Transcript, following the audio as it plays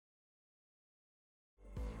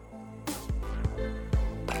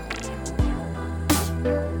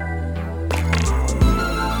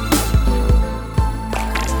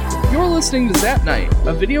listening to Zap Night,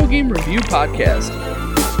 a video game review podcast.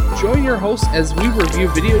 Join your hosts as we review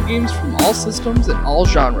video games from all systems and all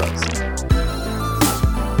genres.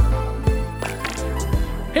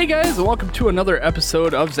 Hey guys, and welcome to another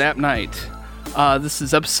episode of Zap Night. This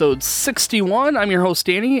is episode 61. I'm your host,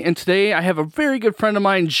 Danny, and today I have a very good friend of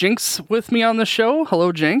mine, Jinx, with me on the show.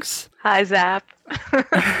 Hello, Jinx. Hi, Zap.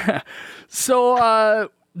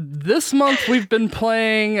 So, this month we've been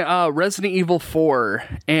playing Resident Evil 4,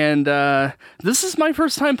 and this is my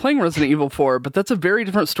first time playing Resident Evil 4, but that's a very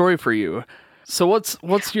different story for you. So what's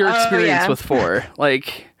your experience with 4?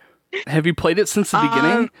 Like, have you played it since the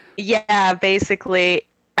beginning? Yeah, basically.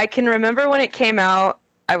 I can remember when it came out,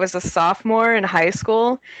 I was a sophomore in high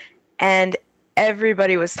school, and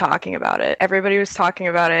everybody was talking about it. Everybody was talking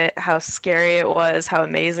about it, how scary it was, how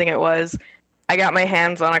amazing it was. I got my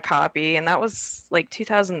hands on a copy, and that was like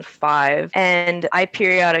 2005, and I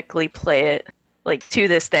periodically play it, like, to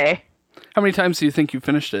this day. How many times do you think you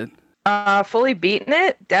finished it? Fully beaten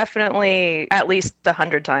it? Definitely at least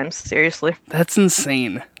 100 times, seriously. That's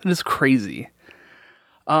insane. That is crazy.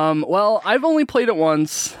 Well, I've only played it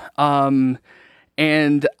once, and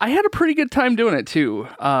I had a pretty good time doing it too.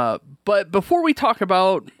 But before we talk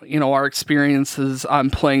about, our experiences on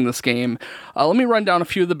playing this game, let me run down a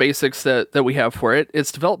few of the basics that we have for it.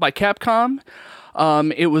 It's developed by Capcom.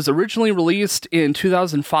 It was originally released in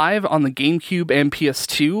 2005 on the GameCube and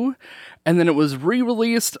PS2, and then it was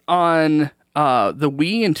re-released on the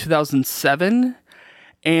Wii in 2007,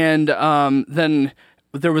 and then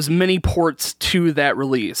there was many ports to that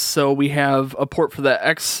release. So we have a port for the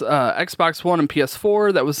Xbox One and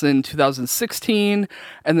PS4 that was in 2016,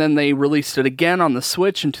 and then they released it again on the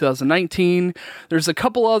Switch in 2019. There's a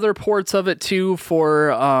couple other ports of it too for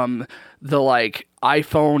the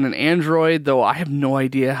iPhone and Android, though I have no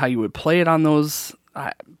idea how you would play it on those.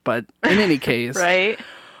 But in any case, right?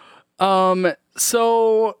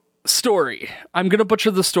 So. Story. I'm going to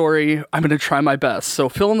butcher the story. I'm going to try my best. So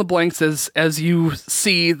fill in the blanks as you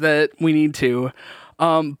see that we need to.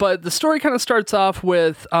 But the story kind of starts off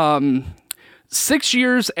with 6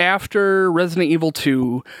 years after Resident Evil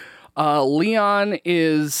 2, Leon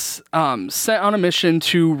is sent on a mission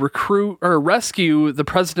to recruit or rescue the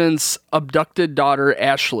president's abducted daughter,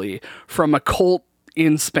 Ashley, from a cult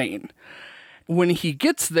in Spain. When he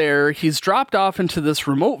gets there, he's dropped off into this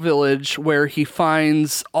remote village where he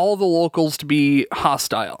finds all the locals to be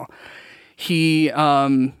hostile. He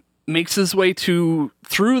makes his way through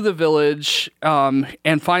the village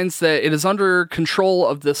and finds that it is under control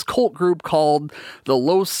of this cult group called the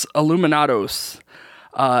Los Illuminados,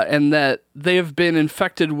 and that they have been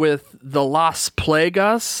infected with the Las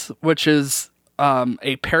Plagas, which is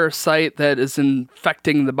a parasite that is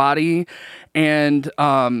infecting the body, and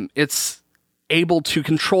it's able to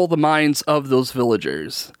control the minds of those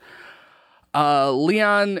villagers.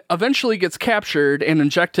 Leon eventually gets captured and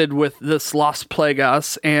injected with this Las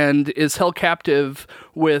Plagas and is held captive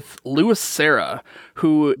with Louis Serra,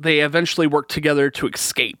 who they eventually work together to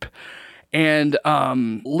escape. And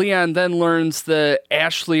Leon then learns that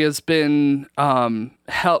Ashley has been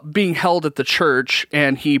being held at the church,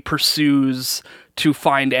 and he pursues to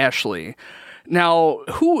find Ashley. Now,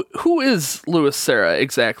 who is Louis Serra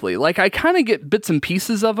exactly? Like, I kind of get bits and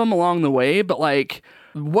pieces of him along the way, but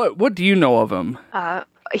what do you know of him?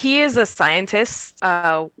 He is a scientist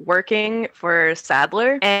working for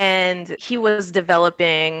Sadler, and he was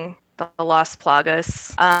developing the Las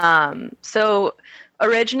Plagas. So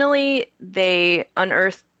originally they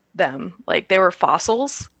unearthed them, like they were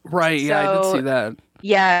fossils. Right, yeah, I did see that.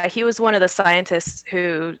 Yeah, he was one of the scientists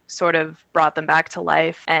who sort of brought them back to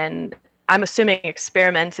life, and I'm assuming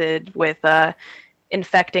experimented with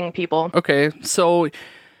infecting people. Okay, so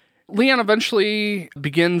Leon eventually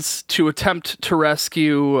begins to attempt to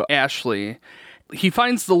rescue Ashley. He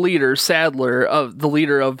finds the leader, Sadler, the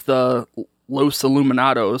leader of the Los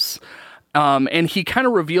Illuminados, and he kind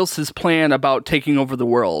of reveals his plan about taking over the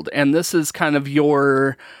world. And this is kind of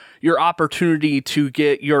your opportunity to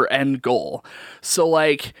get your end goal. So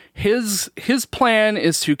his plan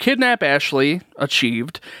is to kidnap Ashley,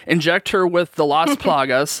 achieved, inject her with the Las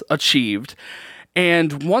Plagas, achieved.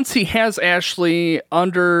 And once he has Ashley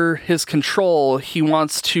under his control, he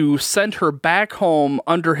wants to send her back home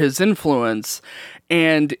under his influence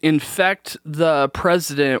and infect the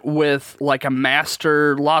president with a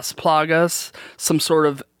master Las Plagas, some sort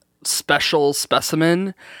of special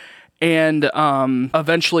specimen, and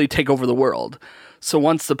eventually take over the world. So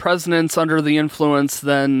once the president's under the influence,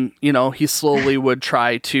 then, he slowly would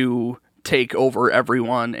try to take over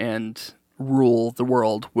everyone and rule the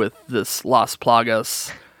world with this Las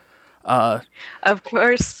Plagas Of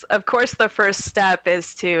course, the first step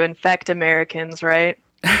is to infect Americans, right?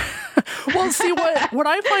 Well, see, what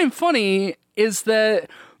I find funny is that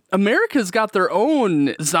America's got their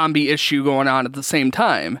own zombie issue going on at the same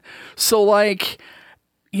time. So, like,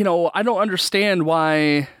 you know, I don't understand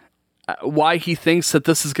why he thinks that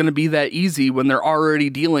this is going to be that easy when they're already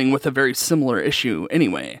dealing with a very similar issue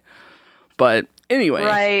anyway. But anyway,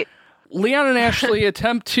 right. Leon and Ashley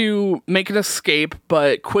attempt to make an escape,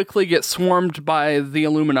 but quickly get swarmed by the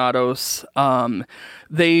Illuminados.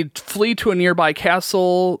 They flee to a nearby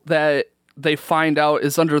castle that they find out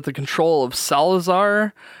is under the control of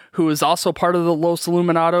Salazar, who is also part of the Los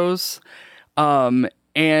Illuminados.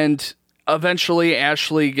 And eventually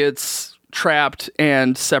Ashley gets trapped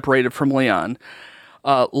and separated from Leon.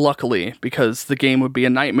 Luckily, because the game would be a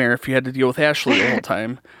nightmare if you had to deal with Ashley the whole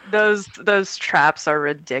time. Those traps are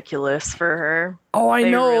ridiculous for her. Oh, I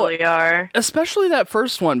know. They really are. Especially that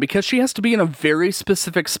first one, because she has to be in a very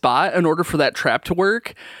specific spot in order for that trap to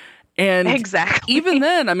work. And exactly. Even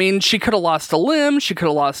then, I mean, she could have lost a limb, she could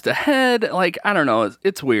have lost a head. Like, I don't know.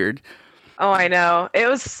 It's weird. Oh, I know. It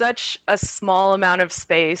was such a small amount of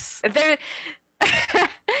space.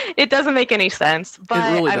 It doesn't make any sense,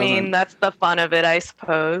 but really I mean, that's the fun of it, I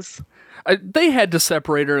suppose. They had to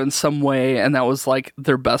separate her in some way, and that was like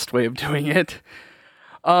their best way of doing it.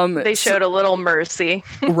 They showed a little mercy.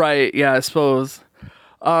 Right, yeah, I suppose.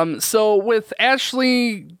 So with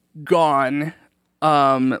Ashley gone,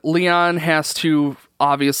 Leon has to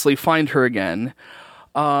obviously find her again.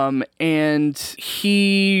 And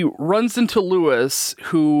he runs into Lewis,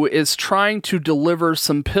 who is trying to deliver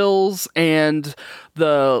some pills and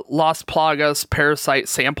the Las Plagas parasite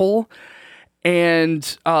sample.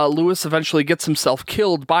 And Lewis eventually gets himself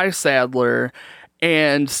killed by Sadler,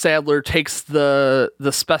 and Sadler takes the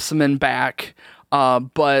specimen back.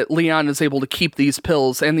 But Leon is able to keep these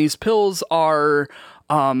pills, and these pills are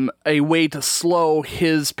a way to slow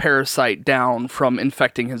his parasite down from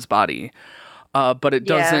infecting his body. But it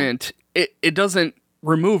doesn't. Yeah. It doesn't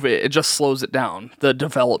remove it. It just slows it down. The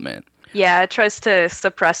development. Yeah, it tries to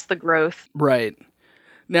suppress the growth. Right.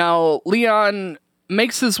 Now Leon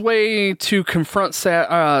makes his way to confront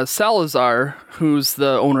Salazar, who's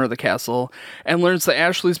the owner of the castle, and learns that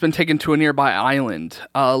Ashley's been taken to a nearby island.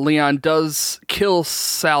 Leon does kill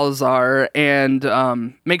Salazar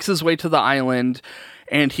and makes his way to the island,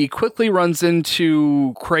 and he quickly runs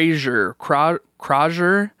into Krauser.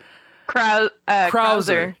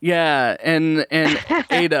 Krauser. Yeah, and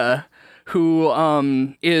Ada,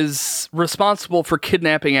 who is responsible for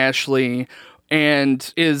kidnapping Ashley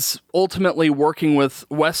and is ultimately working with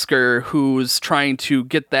Wesker, who's trying to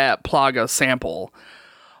get that Plaga sample.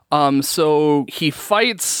 So he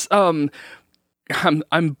fights...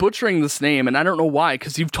 I'm butchering this name, and I don't know why,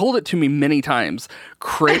 because you've told it to me many times.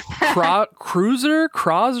 Krauser.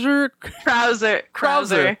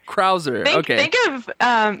 Okay.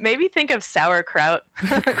 Think of sauerkraut.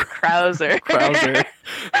 Krauser.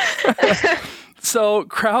 So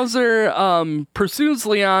Krauser pursues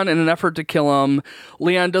Leon in an effort to kill him.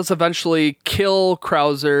 Leon does eventually kill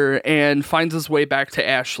Krauser and finds his way back to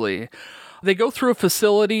Ashley. They go through a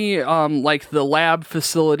facility, like the lab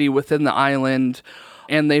facility within the island,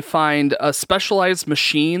 and they find a specialized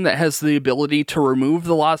machine that has the ability to remove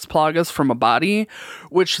the Las Plagas from a body,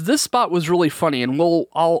 which this spot was really funny, and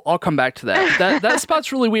I'll come back to that. That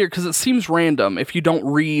spot's really weird because it seems random if you don't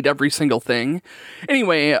read every single thing.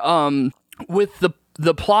 Anyway, with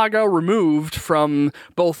the Plaga removed from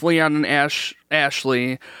both Leon and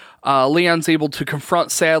Ashley, Leon's able to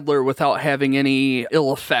confront Sadler without having any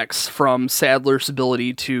ill effects from Sadler's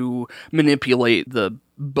ability to manipulate the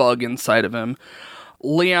bug inside of him.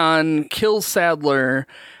 Leon kills Sadler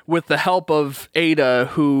with the help of Ada,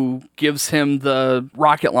 who gives him the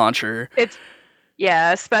rocket launcher. It's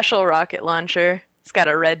a special rocket launcher. It's got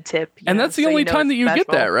a red tip. And that's the only time that you get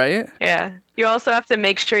that, right? Yeah. You also have to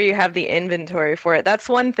make sure you have the inventory for it. That's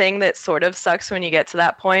one thing that sort of sucks when you get to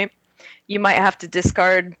that point. You might have to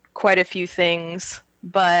discard quite a few things,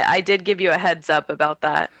 but I did give you a heads up about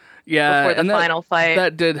that. Yeah, before the final fight.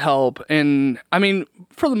 That did help. And I mean,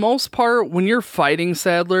 for the most part, when you're fighting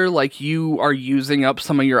Sadler, like, you are using up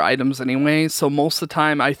some of your items anyway. So most of the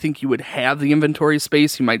time, I think you would have the inventory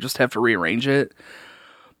space. You might just have to rearrange it.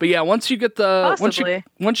 But yeah, once you get the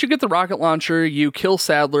once you get the rocket launcher, you kill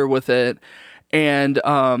Sadler with it, and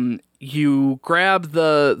you grab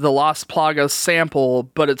the Las Plagas sample,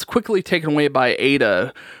 but it's quickly taken away by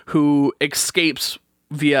Ada, who escapes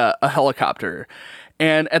via a helicopter.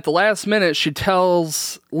 And at the last minute, she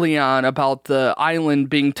tells Leon about the island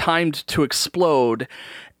being timed to explode,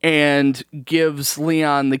 and gives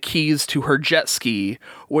Leon the keys to her jet ski,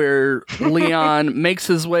 where Leon makes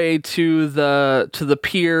his way to the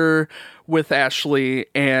pier with Ashley,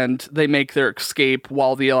 and they make their escape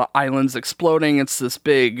while the island's exploding. It's this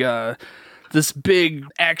big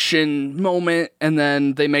action moment, and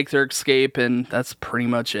then they make their escape, and that's pretty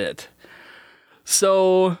much it.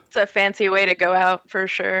 So it's a fancy way to go out for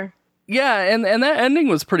sure. Yeah, and that ending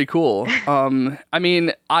was pretty cool. I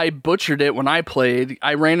mean, I butchered it when I played.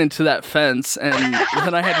 I ran into that fence, and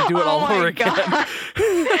then I had to do it all over again.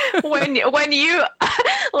 when you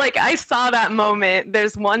like, I saw that moment.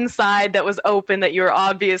 There's one side that was open that you were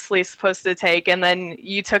obviously supposed to take, and then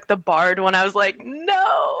you took the barred one. I was like,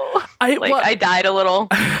 no. I died a little.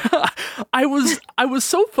 I was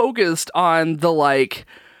so focused on the like.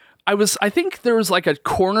 I think there was like a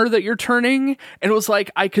corner that you're turning, and it was like,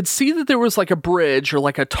 I could see that there was like a bridge or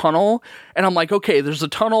like a tunnel, and I'm like, okay, there's a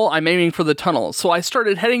tunnel, I'm aiming for the tunnel. So I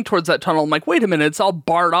started heading towards that tunnel. I'm like, wait a minute, it's all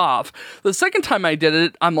barred off. The second time I did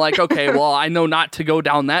it, I'm like, okay, well, I know not to go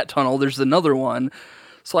down that tunnel. There's another one.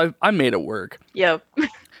 So I made it work. Yep.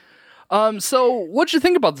 So what'd you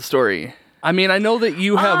think about the story? I mean, I know that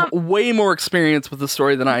you have way more experience with the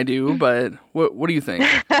story than I do, but what do you think?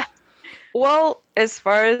 Well, as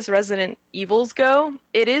far as Resident Evils go,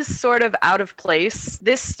 it is sort of out of place.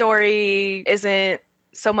 This story isn't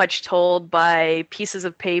so much told by pieces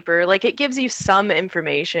of paper. Like, it gives you some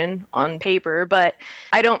information on paper, but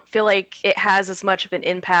I don't feel like it has as much of an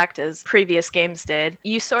impact as previous games did.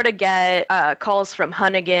 You sort of get calls from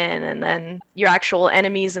Hunnigan and then your actual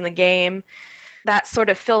enemies in the game. That sort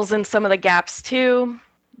of fills in some of the gaps too,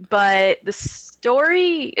 but the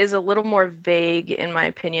story is a little more vague, in my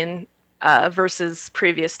opinion, versus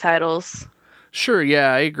previous titles. Sure,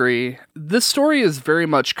 yeah, I agree. This story is very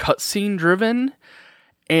much cutscene driven,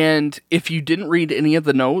 and if you didn't read any of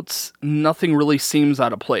the notes, nothing really seems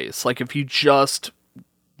out of place. Like, if you just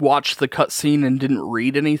watched the cutscene and didn't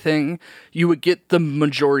read anything, you would get the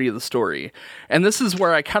majority of the story. And this is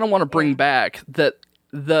where I kind of want to bring back that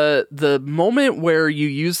the moment where you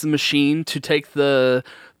use the machine to take the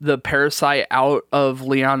parasite out of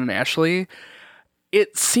Leon and Ashley,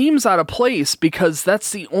 it seems out of place, because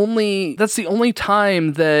that's the only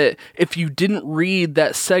time that if you didn't read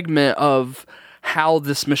that segment of how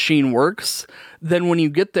this machine works, then when you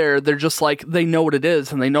get there, they're just like, they know what it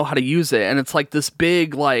is and they know how to use it. And it's like this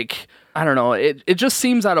big, like, I don't know, it just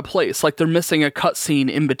seems out of place. Like they're missing a cutscene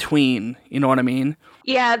in between. You know what I mean?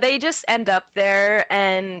 Yeah, they just end up there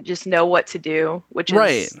and just know what to do, which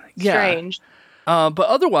is strange. But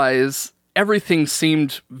otherwise, everything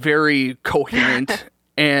seemed very coherent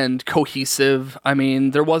and cohesive. I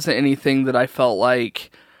mean, there wasn't anything that I felt like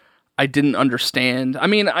I didn't understand. I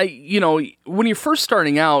mean, when you're first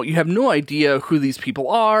starting out, you have no idea who these people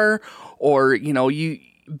are, or, you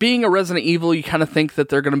being a Resident Evil, you kind of think that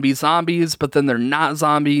they're going to be zombies, but then they're not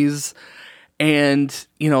zombies. And,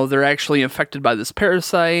 they're actually infected by this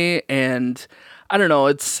parasite. And I don't know,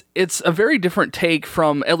 it's a very different take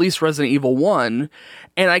from at least Resident Evil 1.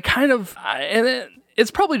 And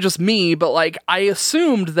it's probably just me, but like, I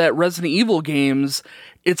assumed that Resident Evil games,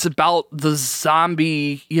 it's about the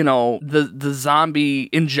zombie, the zombie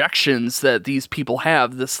injections that these people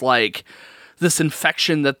have, this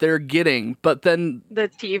infection that they're getting, but then the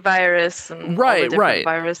T virus and all the different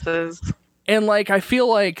viruses. And like, I feel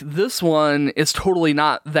like this one is totally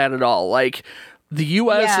not that at all. Like, the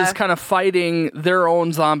US is kind of fighting their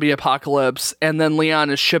own zombie apocalypse, and then Leon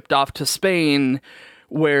is shipped off to Spain,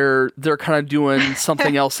 where they're kind of doing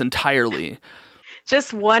something else entirely.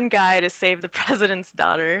 Just one guy to save the president's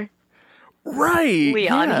daughter. Right.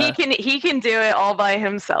 Leon. Yeah. He can do it all by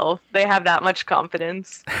himself. They have that much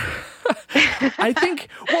confidence. I think,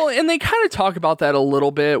 and they kind of talk about that a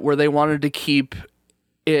little bit, where they wanted to keep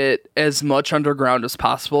it as much underground as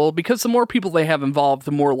possible, because the more people they have involved,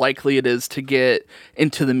 the more likely it is to get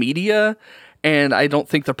into the media. And I don't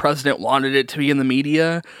think the president wanted it to be in the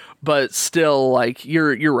media, but still, like,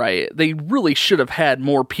 you're right. They really should have had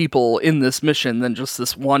more people in this mission than just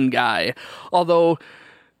this one guy. Although,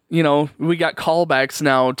 we got callbacks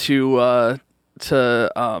now to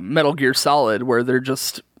Metal Gear Solid, where they're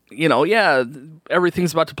just,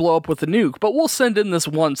 everything's about to blow up with a nuke, but we'll send in this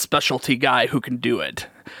one specialty guy who can do it.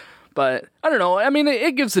 But I don't know. I mean,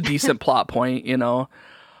 it gives a decent plot point,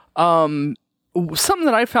 Something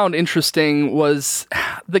that I found interesting was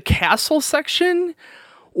the castle section.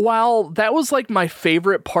 While that was like my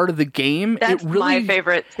favorite part of the game, that's my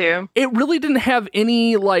favorite too. It really didn't have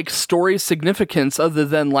any like story significance other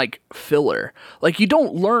than like filler. Like, you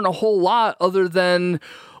don't learn a whole lot other than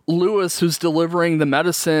Lewis who's delivering the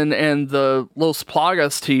medicine and the Los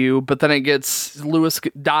Plagas to you, but then Lewis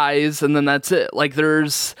dies, and then that's it. Like,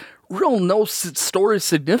 there's no story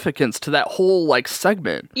significance to that whole, like,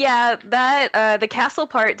 segment. Yeah, that, the castle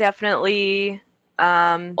part definitely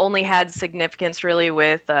only had significance really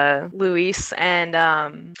with Luis and,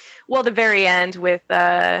 the very end with,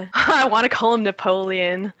 I want to call him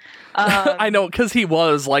Napoleon. I know, because he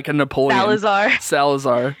was like a Napoleon.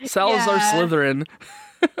 Salazar Yeah. Slytherin.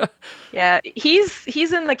 Yeah,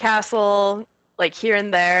 he's in the castle, like, here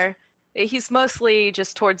and there. He's mostly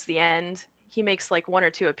just towards the end. He makes like 1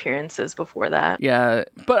 or 2 appearances before that. Yeah,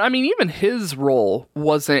 but I mean, even his role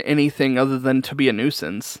wasn't anything other than to be a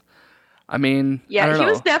nuisance. I mean, yeah, he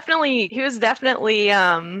was definitely,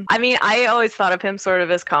 I mean, I always thought of him sort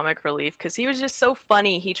of as comic relief because he was just so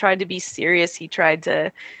funny. He tried to be serious. He tried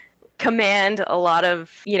to command a lot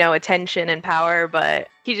of, attention and power, but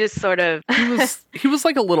he just sort of he was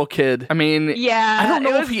like a little kid. I mean, yeah, I don't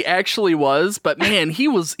know if he actually was, but man, he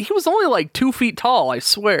was only like 2 feet tall, I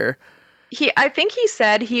swear. I think he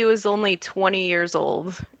said he was only 20 years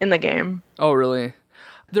old in the game. Oh, really?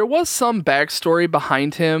 There was some backstory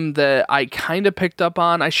behind him that I kind of picked up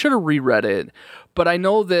on. I should have reread it, but I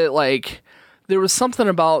know that, like, there was something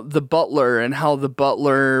about the butler and how the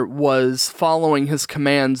butler was following his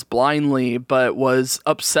commands blindly, but was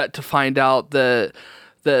upset to find out that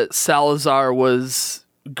Salazar was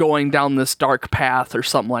going down this dark path or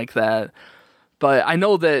something like that. But I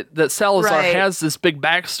know that Salazar has this big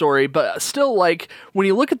backstory, but still, like, when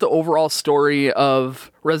you look at the overall story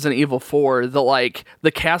of Resident Evil 4,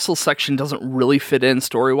 the castle section doesn't really fit in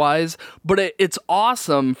story-wise, but it's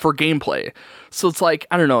awesome for gameplay. So it's like,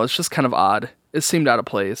 I don't know, it's just kind of odd. It seemed out of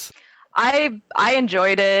place. I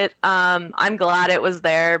enjoyed it. I'm glad it was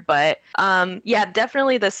there, but yeah,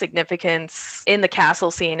 definitely the significance in the castle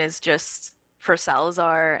scene is just for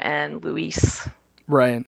Salazar and Luis.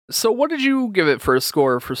 Right. So what did you give it for a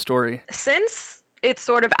score for story? Since it's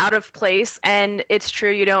sort of out of place, and it's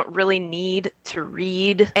true you don't really need to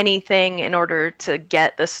read anything in order to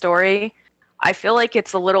get the story, I feel like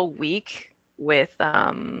it's a little weak with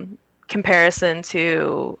comparison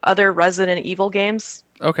to other Resident Evil games.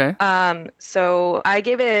 Okay. So I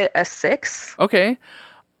gave it a 6. Okay.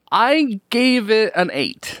 I gave it an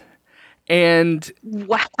 8. And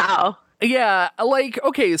wow. Yeah, like,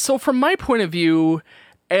 okay, so from my point of view,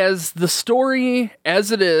 as the story, as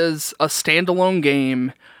it is a standalone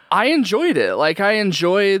game, I enjoyed it. Like, I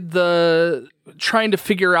enjoyed the trying to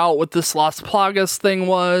figure out what this Las Plagas thing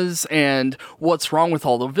was and what's wrong with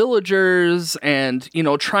all the villagers and,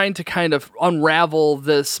 trying to kind of unravel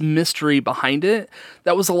this mystery behind it.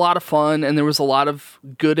 That was a lot of fun, and there was a lot of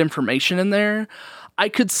good information in there. I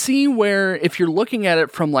could see where, if you're looking at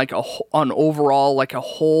it from like an overall, like a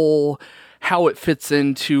whole, how it fits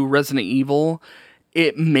into Resident Evil,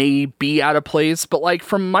 it may be out of place, but like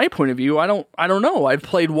from my point of view, I don't know. I've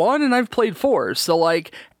played 1 and I've played 4. So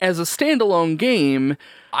like as a standalone game,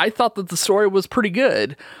 I thought that the story was pretty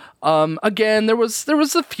good. Again, there was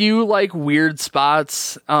a few like weird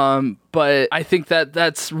spots, but I think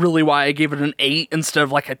that's really why I gave it an 8 instead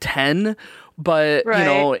of like a 10. But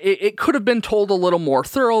it could have been told a little more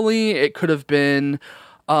thoroughly. It could have been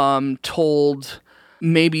told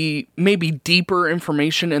maybe deeper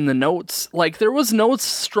information in the notes. Like, there was notes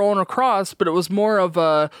strewn across, but it was more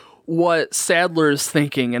of what Sadler is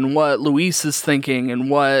thinking and what Luis is thinking and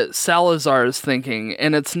what Salazar is thinking,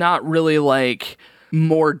 and it's not really like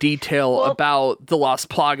more detail about the Las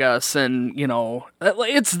Plagas, and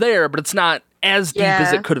it's there, but it's not as deep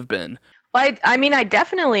as it could have been. Well, I mean, I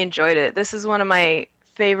definitely enjoyed it. This is one of my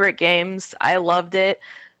favorite games. I loved it,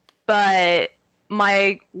 but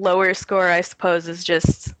my lower score, I suppose, is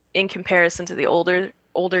just in comparison to the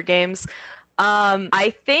older games.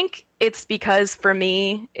 I think it's because, for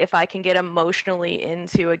me, if I can get emotionally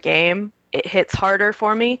into a game, it hits harder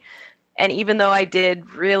for me. And even though I did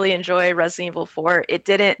really enjoy Resident Evil 4, it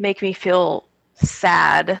didn't make me feel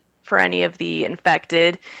sad for any of the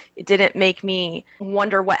infected. It didn't make me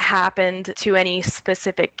wonder what happened to any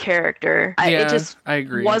specific character. It just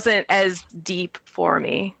wasn't as deep for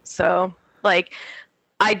me. So, like,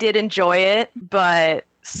 I did enjoy it, but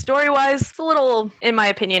story-wise, it's a little, in my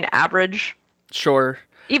opinion, average. Sure.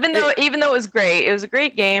 Even though it was great, it was a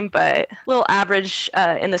great game, but a little average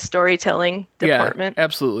in the storytelling department. Yeah,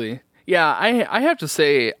 absolutely. Yeah, I have to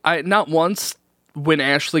say, not once when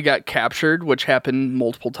Ashley got captured, which happened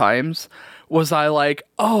multiple times, was I like,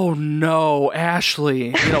 oh no,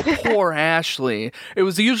 Ashley, poor Ashley. It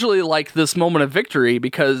was usually like this moment of victory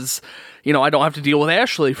because, I don't have to deal with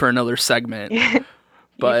Ashley for another segment.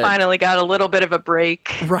 But you finally got a little bit of a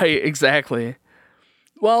break. Right, exactly.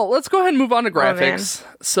 Well, let's go ahead and move on to man. graphics.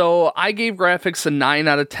 So I gave graphics a 9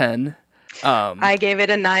 out of 10. I gave it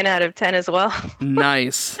a 9 out of 10 as well.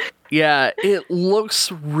 Nice. Yeah, it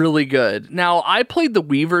looks really good. Now, I played the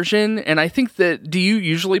Wii version, and I think that... Do you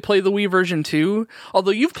usually play the Wii version too?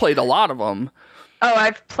 Although you've played a lot of them. Oh,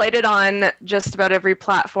 I've played it on just about every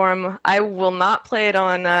platform. I will not play it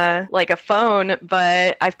on like a phone,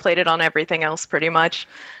 but I've played it on everything else pretty much.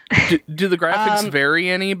 Do the graphics vary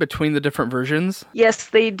any between the different versions? Yes,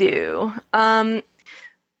 they do.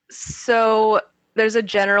 So there's a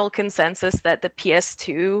general consensus that the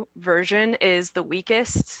PS2 version is the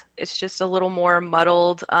weakest. It's just a little more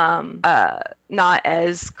muddled, not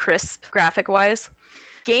as crisp graphic-wise.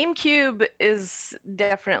 GameCube is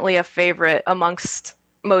definitely a favorite amongst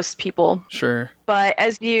most people. Sure. But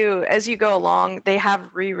as you go along, they have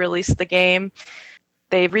re-released the game.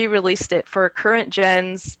 They re-released it for current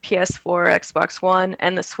gens, PS4, Xbox One,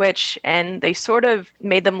 and the Switch, and they sort of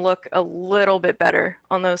made them look a little bit better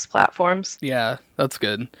on those platforms. Yeah, that's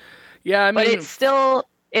good. Yeah, I mean... But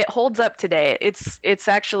it holds up today. It's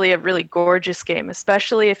actually a really gorgeous game,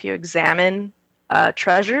 especially if you examine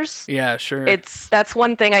treasures. Yeah, sure. That's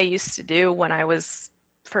one thing I used to do when I was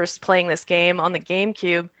first playing this game on the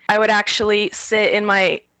GameCube. I would actually sit in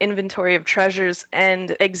my inventory of treasures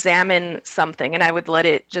and examine something, and I would let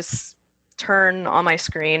it just turn on my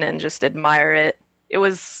screen and just admire it. It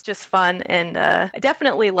was just fun, and I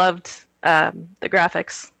definitely loved the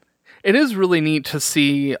graphics. It is really neat to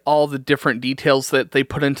see all the different details that they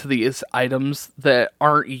put into these items that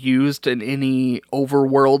aren't used in any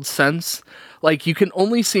overworld sense. Like, you can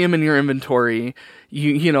only see them in your inventory.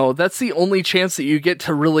 You know, that's the only chance that you get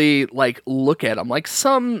to really, like, look at them. Like,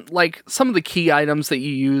 some of the key items that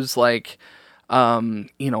you use, like,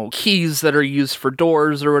 keys that are used for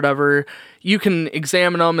doors or whatever, you can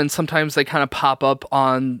examine them, and sometimes they kind of pop up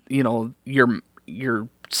on, your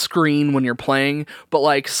screen when you're playing, but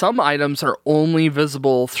like some items are only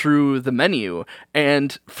visible through the menu,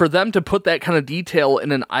 and for them to put that kind of detail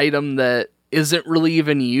in an item that isn't really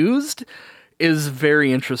even used is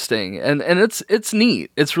very interesting, and it's neat.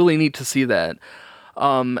 It's really neat to see that.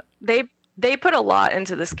 They put a lot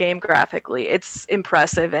into this game graphically. It's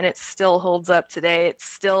impressive, and it still holds up today. It's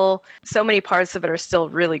still, so many parts of it are still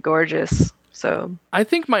really gorgeous. So I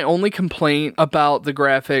think my only complaint about the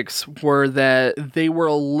graphics were that they were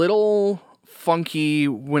a little funky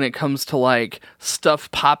when it comes to like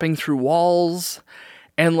stuff popping through walls.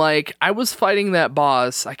 And like I was fighting that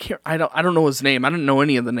boss, I don't know his name. I don't know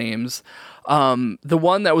any of the names. The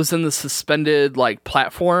one that was in the suspended like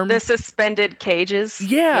platform. The suspended cages.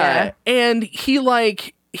 Yeah. And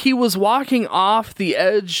he was walking off the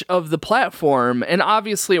edge of the platform, and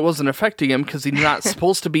obviously it wasn't affecting him because he's not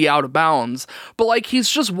supposed to be out of bounds, but like he's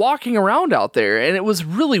just walking around out there, and it was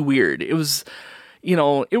really weird. It was, it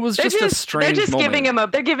was just a strange They're just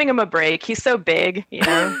moment. they're giving him a break. He's so big,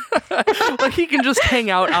 Like he can just hang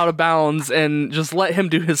out of bounds and just let him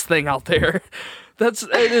do his thing out there. And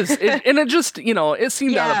it just, it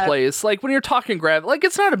seemed out of place. Like, when you're talking like,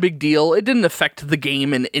 it's not a big deal. It didn't affect the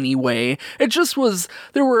game in any way. It just was,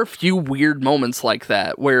 there were a few weird moments like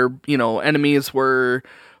that where, enemies were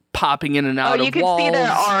popping in and out of walls. You could see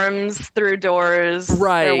their arms through doors.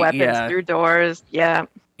 Right, their weapons through doors. Yeah.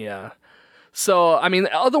 Yeah. So, I mean,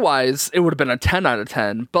 otherwise, it would have been a 10 out of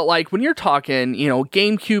 10. But, like, when you're talking,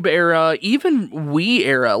 GameCube era, even Wii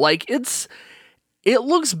era, like, it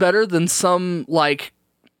looks better than some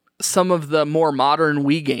of the more modern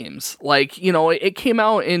Wii games. Like, it came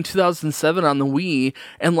out in 2007 on the Wii,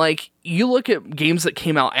 and like, you look at games that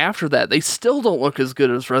came out after that, they still don't look as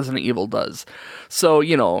good as Resident Evil does. So,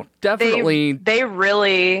 definitely... They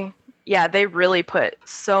really put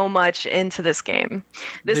so much into this game.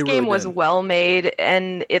 This game was well made,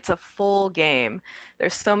 and it's a full game.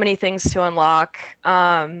 There's so many things to unlock.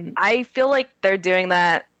 I feel like they're doing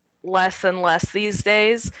that less and less these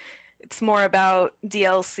days. It's more about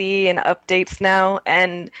DLC and updates now,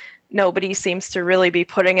 and nobody seems to really be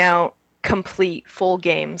putting out complete full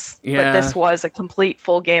games. Yeah. But this was a complete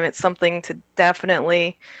full game. It's something to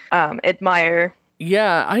definitely admire.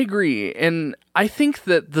 Yeah, I agree. And I think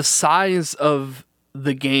that the size of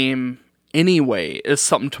the game anyway is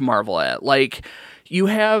something to marvel at. Like,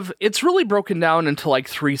 it's really broken down into like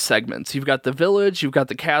 3 segments. You've got the village, you've got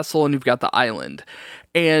the castle, and you've got the island.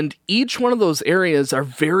 And each one of those areas are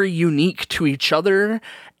very unique to each other,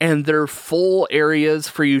 and they're full areas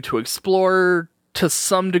for you to explore to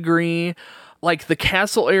some degree. Like the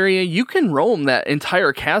castle area, you can roam that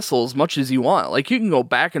entire castle as much as you want. Like, you can go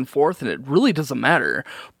back and forth, and it really doesn't matter.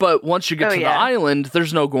 But once you get to the island,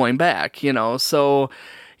 there's no going back, So,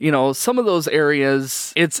 some of those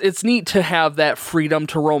areas, it's neat to have that freedom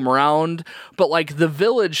to roam around, but like the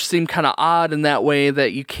village seemed kind of odd in that way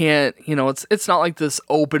that you can't, it's not like this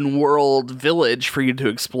open world village for you to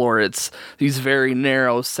explore. It's these very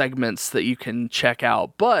narrow segments that you can check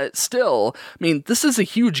out. But still, I mean, this is a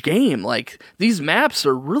huge game. Like, these maps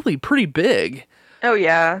are really pretty big. Oh,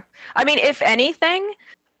 yeah. I mean, if anything,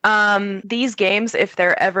 these games, if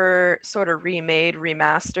they're ever sort of remade,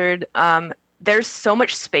 remastered, there's so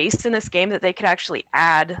much space in this game that they could actually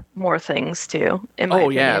add more things to, in my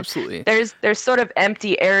opinion. Yeah, absolutely. There's sort of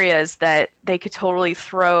empty areas that they could totally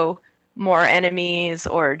throw more enemies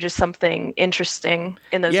or just something interesting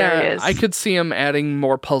in those areas. I could see them adding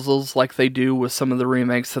more puzzles like they do with some of the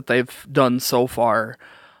remakes that they've done so far.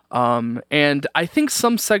 And I think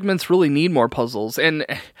some segments really need more puzzles. And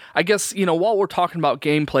I guess, while we're talking about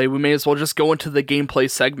gameplay, we may as well just go into the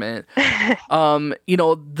gameplay segment.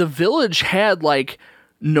 The village had like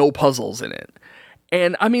no puzzles in it.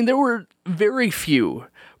 And I mean, there were very few,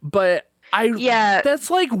 but that's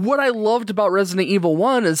like what I loved about Resident Evil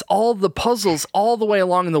 1 is all the puzzles all the way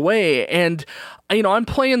along the way. And, I'm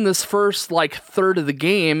playing this first like third of the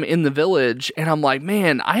game in the village and I'm like,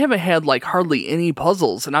 man, I haven't had like hardly any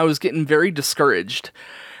puzzles and I was getting very discouraged.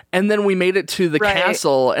 And then we made it to the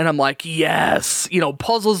castle and I'm like, yes,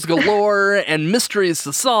 puzzles galore and mysteries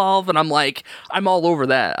to solve. And I'm like, I'm all over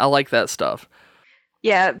that. I like that stuff.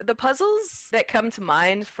 Yeah, the puzzles that come to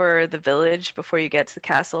mind for the village before you get to the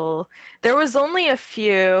castle, there was only a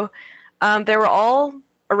few. They were all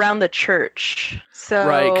around the church. So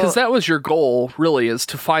right, because that was your goal, really, is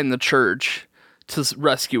to find the church to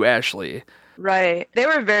rescue Ashley. Right. They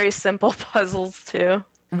were very simple puzzles, too.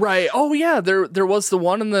 Right. Oh, yeah, there was the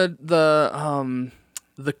one in the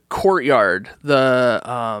courtyard,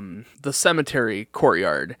 the cemetery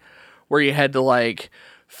courtyard, where you had to, like,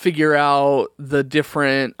 figure out the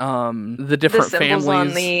different families.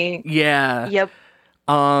 On the... Yeah. Yep.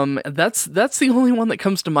 That's the only one that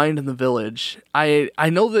comes to mind in the village. I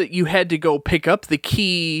know that you had to go pick up the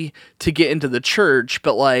key to get into the church,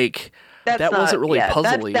 but like that wasn't really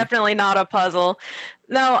puzzly. That's definitely not a puzzle.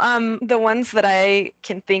 No, the ones that I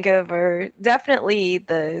can think of are definitely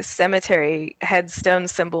the cemetery headstone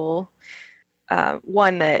symbol.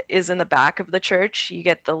 One that is in the back of the church. You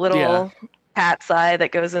get the little cat's eye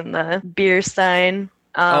that goes in the beer stein.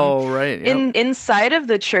 Right. Yep. Inside of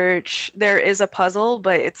the church, there is a puzzle,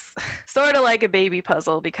 but it's sort of like a baby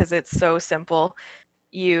puzzle because it's so simple.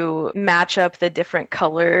 You match up the different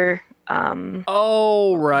color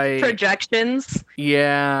projections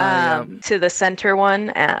to the center one,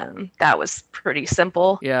 and that was pretty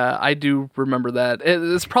simple. Yeah, I do remember that.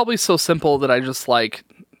 It's probably so simple that I just like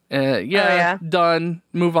done,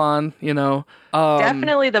 move on,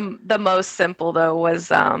 Definitely the most simple though was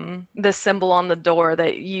the symbol on the door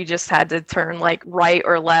that you just had to turn like right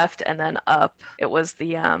or left and then up. It was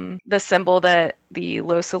the symbol that the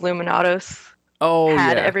Los Illuminados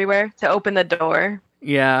had everywhere to open the door.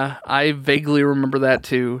 Yeah, I vaguely remember that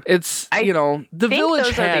too. It's the village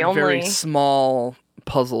had very small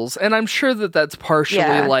puzzles, and I'm sure that that's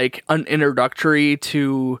partially like an introductory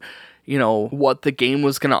to what the game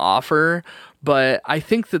was going to offer, but I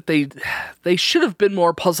think that they should have been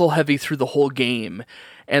more puzzle heavy through the whole game,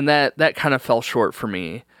 and that kind of fell short for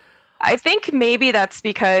me. I think maybe that's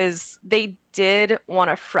because they did want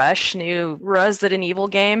a fresh new Resident Evil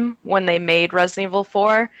game when they made Resident Evil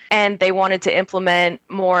 4, and they wanted to implement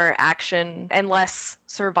more action and less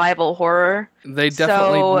survival horror. They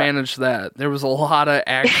definitely managed that. There was a lot of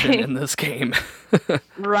action in this game.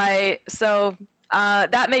 Right. So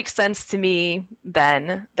that makes sense to me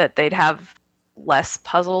then that they'd have less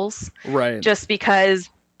puzzles. Right. Just because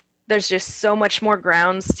there's just so much more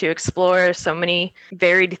grounds to explore, so many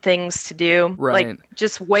varied things to do. Right. Like,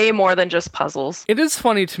 just way more than just puzzles. It is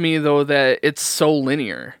funny to me, though, that it's so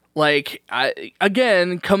linear. Like,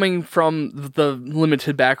 again, coming from the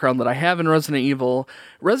limited background that I have in Resident Evil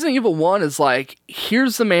 1 is like,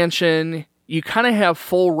 here's the mansion. You kind of have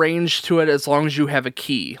full range to it as long as you have a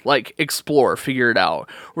key. Like, explore, figure it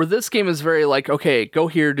out. Where this game is very like, okay, go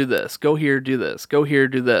here, do this. Go here, do this. Go here,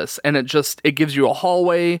 do this. And it gives you a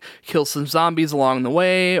hallway, kill some zombies along the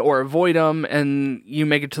way, or avoid them, and you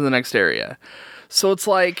make it to the next area. So it's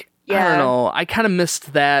like, I don't know, I kind of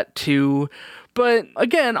missed that too. But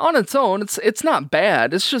again, on its own, it's not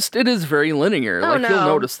bad. It's just, it is very linear. You'll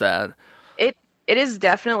notice that. It is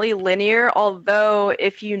definitely linear, although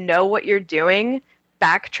if you know what you're doing,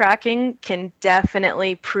 backtracking can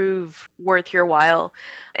definitely prove worth your while.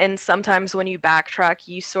 And sometimes when you backtrack,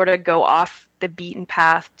 you sort of go off the beaten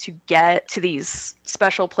path to get to these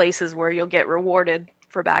special places where you'll get rewarded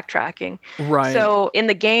for backtracking. Right. So in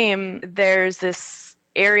the game, there's this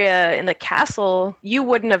area in the castle. You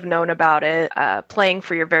wouldn't have known about it playing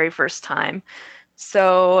for your very first time.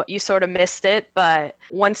 So you sort of missed it. But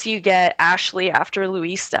once you get Ashley after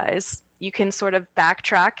Luis dies, you can sort of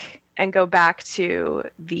backtrack and go back to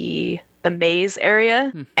the maze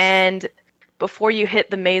area. And before you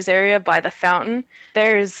hit the maze area by the fountain,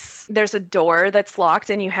 there's a door that's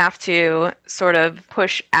locked, and you have to sort of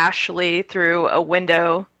push Ashley through a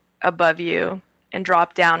window above you and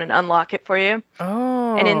drop down and unlock it for you.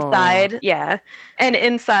 Oh. And inside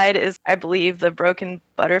is, I believe, the broken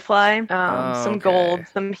butterfly, some gold,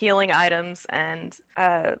 some healing items, and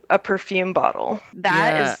a perfume bottle.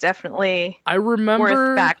 That is definitely worth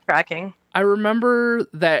backtracking. I remember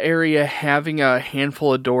that area having a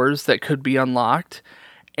handful of doors that could be unlocked.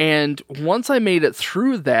 And once I made it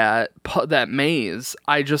through that maze,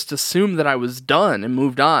 I just assumed that I was done and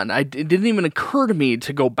moved on. It didn't even occur to me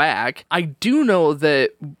to go back. I do know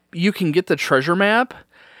that you can get the treasure map,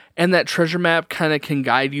 and that treasure map kind of can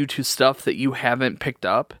guide you to stuff that you haven't picked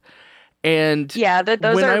up. And yeah,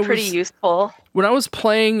 those are pretty useful. When I was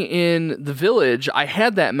playing in the village, I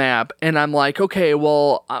had that map, and I'm like, okay,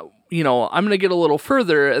 well, I'm going to get a little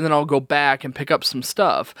further, and then I'll go back and pick up some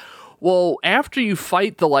stuff. Well, after you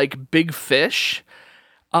fight the, big fish,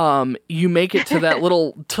 you make it to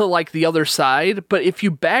that the other side. But if you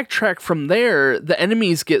backtrack from there, the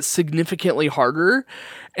enemies get significantly harder.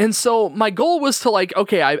 And so my goal was to,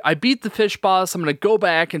 okay, I beat the fish boss. I'm going to go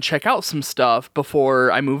back and check out some stuff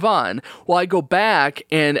before I move on. Well, I go back,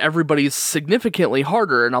 and everybody's significantly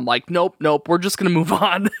harder. And I'm like, nope, we're just going to move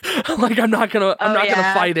on. I'm not going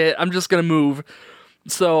to fight it. I'm just going to move.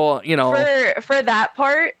 So, for that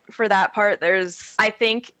part, I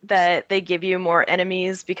think that they give you more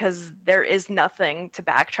enemies because there is nothing to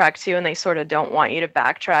backtrack to, and they sort of don't want you to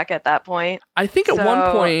backtrack at that point. I think at one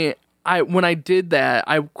point, when I did that,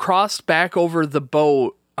 I crossed back over the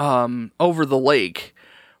boat, over the lake,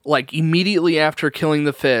 immediately after killing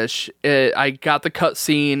the fish. I got the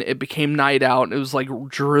cutscene. It became night out, and it was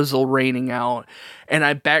drizzle raining out. And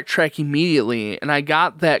I backtrack immediately, and I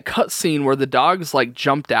got that cutscene where the dogs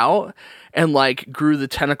jumped out and grew the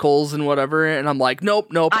tentacles and whatever. And I'm like, nope,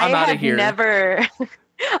 I'm out of here.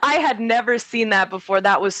 I had never seen that before.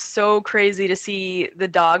 That was so crazy to see the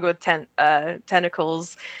dog with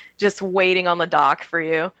tentacles just waiting on the dock for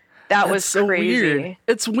you. That's was so crazy. Weird.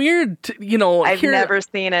 It's weird, I've never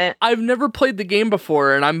seen it. I've never played the game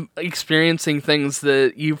before, and I'm experiencing things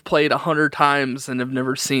that you've played 100 times and have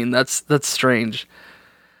never seen. That's strange.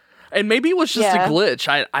 And maybe it was just a glitch.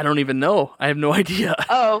 I don't even know. I have no idea.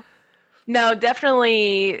 Oh, no,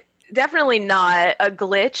 definitely not a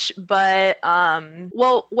glitch. But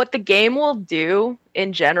what the game will do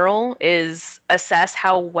in general is assess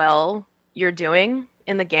how well you're doing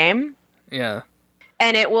in the game. Yeah.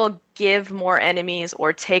 And it will give more enemies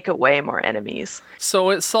or take away more enemies. So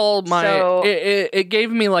it saw it gave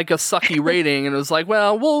me a sucky rating, and it was like,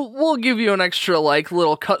 well, we'll give you an extra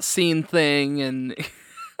little cutscene thing, and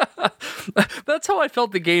that's how I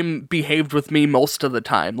felt the game behaved with me most of the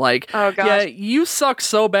time. Oh gosh, yeah, you suck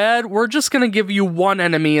so bad, we're just gonna give you one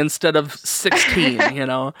enemy instead of 16.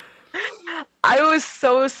 I was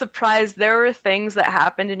so surprised. There were things that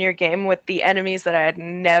happened in your game with the enemies that I had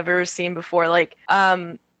never seen before.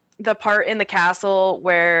 The part in the castle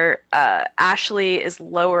where Ashley is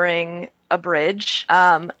lowering a bridge.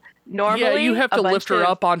 Normally, you have to lift her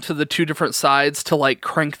up onto the two different sides to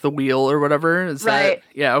crank the wheel or whatever. Is right. That?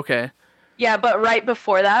 Yeah, okay. Yeah, but right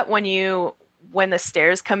before that, when the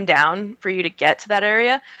stairs come down for you to get to that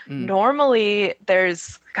area, normally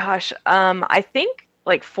there's, I think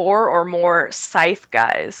 4 or more scythe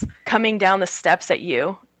guys coming down the steps at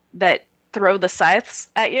you that throw the scythes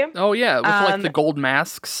at you. Oh yeah, with the gold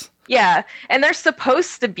masks. Yeah, and they're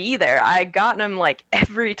supposed to be there. I got them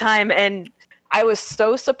every time, and I was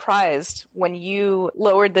so surprised when you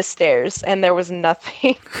lowered the stairs and there was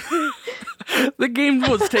nothing. The game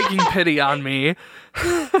was taking pity on me.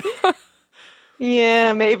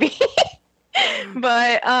 Yeah, maybe.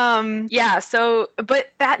 But but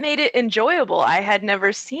that made it enjoyable. I had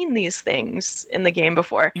never seen these things in the game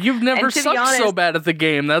before. You've never sucked so bad at the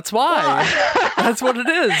game. That's why. Well, that's what it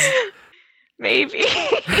is. Maybe.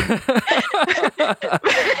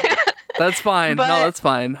 That's fine. No, that's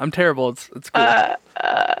fine. I'm terrible. It's cool.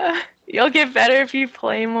 You'll get better if you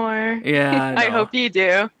play more. Yeah, I hope you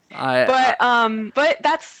do. But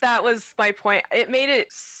that was my point. It made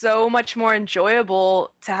it so much more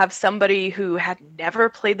enjoyable to have somebody who had never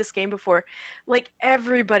played this game before.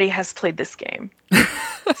 Everybody has played this game.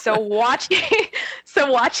 So So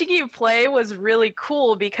watching you play was really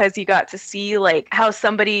cool because you got to see like how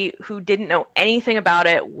somebody who didn't know anything about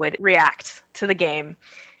it would react to the game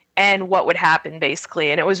and what would happen basically.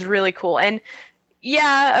 And it was really cool. And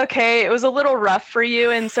yeah, okay, it was a little rough for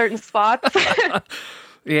you in certain spots.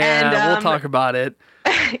 Yeah, we'll talk about it.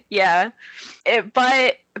 Yeah.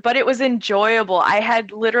 But it was enjoyable. I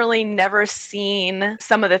had literally never seen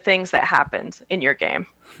some of the things that happened in your game.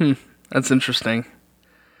 That's interesting.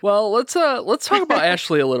 Well, let's talk about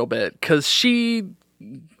Ashley a little bit, because she's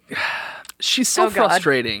so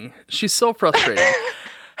frustrating. She's so frustrating.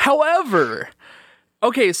 However,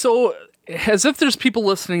 okay, so as if there's people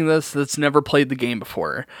listening to this that's never played the game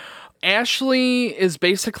before, Ashley is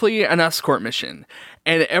basically an escort mission.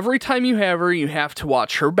 And every time you have her, you have to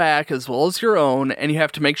watch her back as well as your own, and you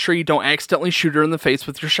have to make sure you don't accidentally shoot her in the face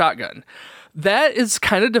with your shotgun. That is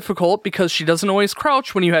kind of difficult because she doesn't always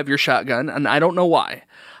crouch when you have your shotgun, and I don't know why.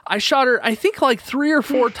 I shot her, I think, like 3 or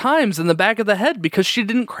 4 times in the back of the head because she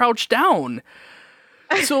didn't crouch down.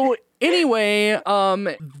 So anyway,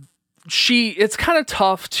 it's kind of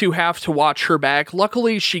tough to have to watch her back.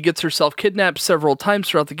 Luckily, she gets herself kidnapped several times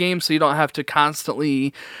throughout the game, so you don't have to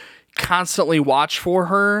constantly watch for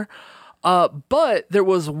her. But there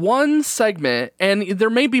was one segment, and there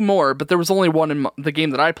may be more, but there was only one in the game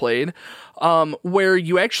that I played, where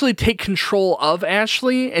you actually take control of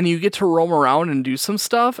Ashley and you get to roam around and do some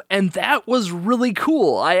stuff, and that was really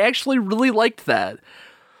cool. I actually really liked that.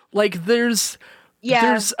 Like, there's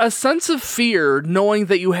a sense of fear knowing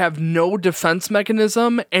that you have no defense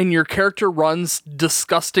mechanism and your character runs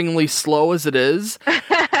disgustingly slow as it is.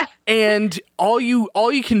 And all you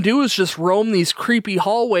can do is just roam these creepy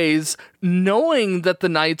hallways, knowing that the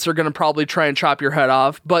knights are going to probably try and chop your head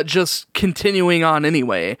off, but just continuing on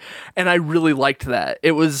anyway. And I really liked that.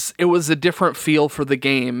 It was a different feel for the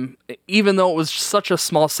game. Even though it was such a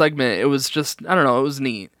small segment, it was just, I don't know, it was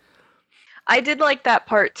neat. I did like that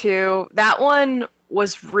part too. That one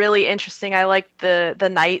was really interesting. I liked the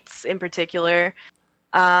knights in particular.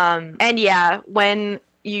 And yeah, when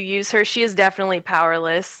you use her, she is definitely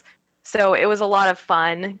powerless. So it was a lot of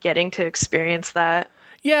fun getting to experience that.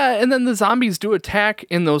 Yeah, and then the zombies do attack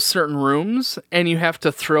in those certain rooms, and you have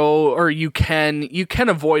to throw, or you can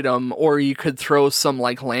avoid them, or you could throw some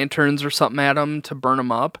like lanterns or something at them to burn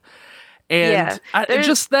them up. And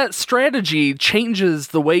just that strategy changes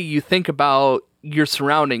the way you think about your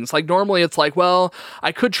surroundings. Like normally it's like, well,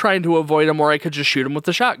 I could try to avoid them, or I could just shoot them with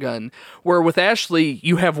the shotgun. Where with Ashley,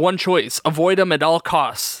 you have one choice: avoid them at all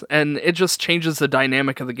costs, and it just changes the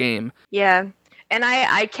dynamic of the game. Yeah, and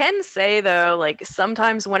I can say though, like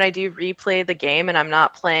sometimes when I do replay the game and I'm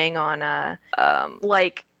not playing on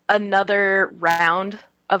like another round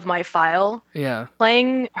of my file,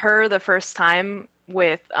 playing her the first time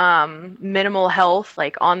with minimal health,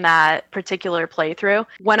 like on that particular playthrough,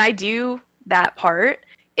 when I do that part,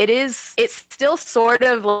 it still sort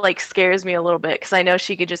of like scares me a little bit because I know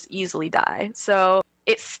she could just easily die. So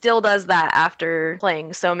it still does that after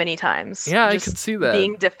playing so many times. Yeah, I could see that.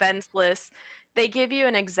 Being defenseless. They give you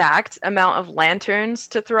an exact amount of lanterns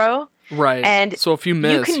to throw. Right. And so if you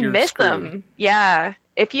miss, you can miss them. Yeah.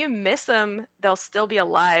 If you miss them, they'll still be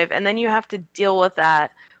alive. And then you have to deal with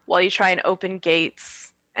that while you try and open gates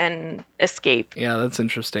and escape. Yeah, that's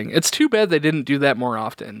interesting. It's too bad they didn't do that more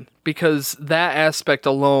often, because that aspect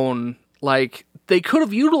alone, like, they could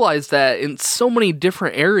have utilized that in so many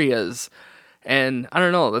different areas, and I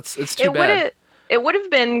don't know, it's too bad. It would have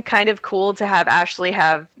been kind of cool to have Ashley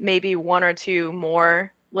have maybe 1 or 2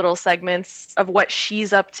 more little segments of what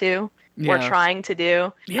she's up to or trying to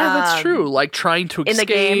do. Yeah, that's true. Like trying to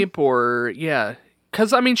escape, or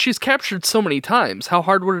because, I mean, she's captured so many times. How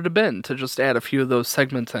hard would it have been to just add a few of those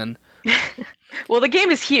segments in? Well, the game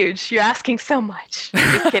is huge. You're asking so much.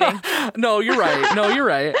 Just kidding. No, you're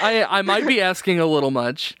right. I might be asking a little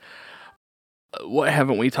much. What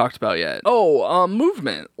haven't we talked about yet? Oh,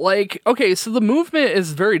 movement. Like, okay, so the movement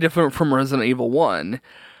is very different from Resident Evil 1.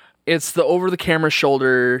 It's the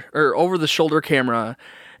over-the-shoulder camera.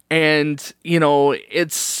 And, you know,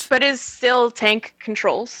 But it's still tank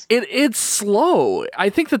controls. It's slow. I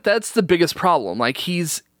think that's the biggest problem. Like,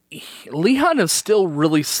 Leon is still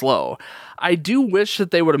really slow. I do wish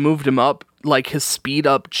that they would have moved him up, like his speed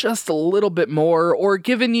up just a little bit more, or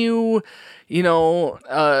given you, you know,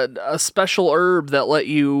 a special herb that let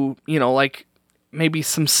you, you know, like maybe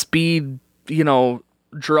some speed, you know,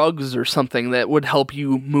 drugs or something that would help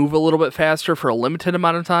you move a little bit faster for a limited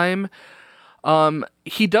amount of time.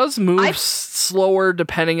 He does move slower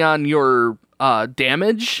depending on your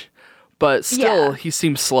damage, but still he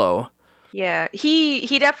seems slow. Yeah,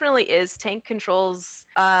 he definitely is. Tank controls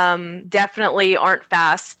definitely aren't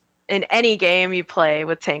fast in any game you play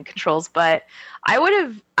with tank controls, but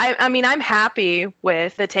I mean, I'm happy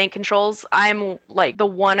with the tank controls. I'm like the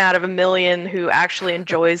one out of a million who actually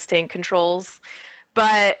enjoys tank controls.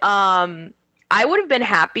 But I would have been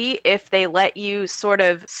happy if they let you sort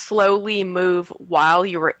of slowly move while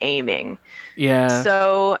you were aiming. Yeah.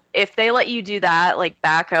 So if they let you do that, like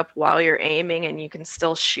back up while you're aiming and you can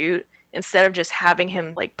still shoot, instead of just having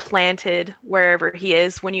him like planted wherever he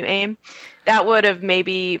is when you aim, that would have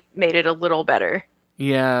maybe made it a little better.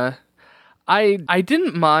 Yeah. I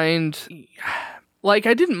didn't mind, like,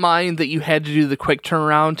 I didn't mind that you had to do the quick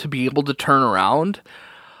turnaround to be able to turn around.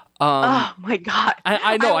 Oh my god!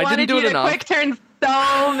 I know I didn't do it enough. Quick turn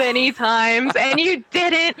so many times, and you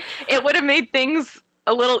didn't. It would have made things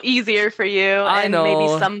a little easier for you, and maybe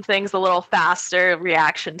some things a little faster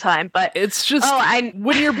reaction time. But it's just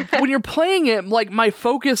when you're playing it, like my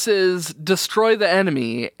focus is destroy the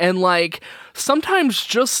enemy, and like sometimes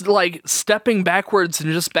just like stepping backwards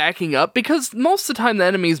and just backing up, because most of the time the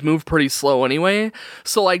enemies move pretty slow anyway.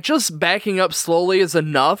 So like just backing up slowly is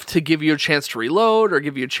enough to give you a chance to reload or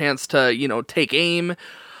give you a chance to, you know, take aim.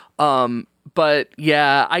 But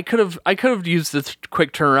yeah, I could have used this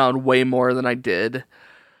quick turnaround way more than I did.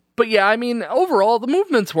 But yeah, I mean, overall, the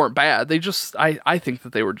movements weren't bad. They just, I think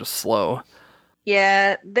that they were just slow.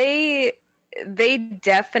 Yeah, they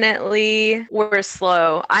definitely were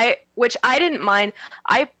slow. Which I didn't mind.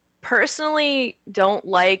 I personally don't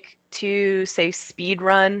like to, say, speed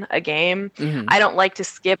run a game. Mm-hmm. I don't like to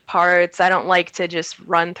skip parts. I don't like to just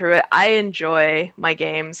run through it. I enjoy my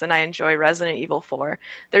games, and I enjoy Resident Evil 4.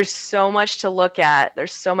 There's so much to look at.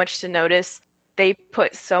 There's so much to notice. They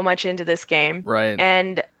put so much into this game. Right.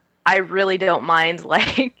 And I really don't mind,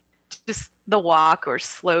 like, just the walk or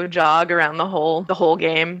slow jog around the whole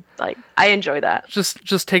game. Like, I enjoy that.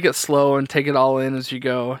 Just take it slow and take it all in as you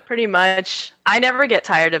go. Pretty much. I never get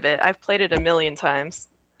tired of it. I've played it a million times.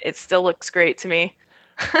 It still looks great to me.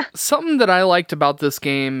 Something that I liked about this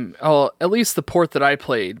game, at least the port that I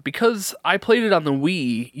played, because I played it on the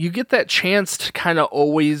Wii, you get that chance to kind of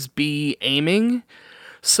always be aiming.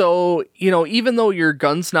 So, you know, even though your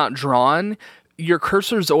gun's not drawn, your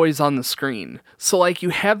cursor's always on the screen. So like you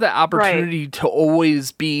have that opportunity to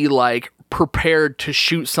always be like prepared to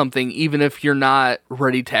shoot something even if you're not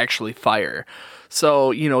ready to actually fire. So,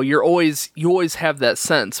 you know, you always have that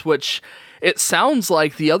sense, which it sounds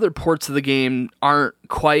like the other ports of the game aren't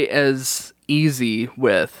quite as easy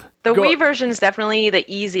with. The Wii version is definitely the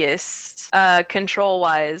easiest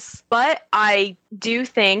control-wise, but I do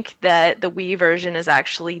think that the Wii version is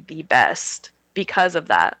actually the best because of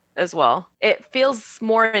that as well. It feels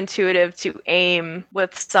more intuitive to aim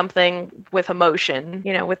with something with a motion,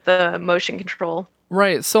 you know, with the motion control.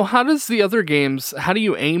 Right, so how do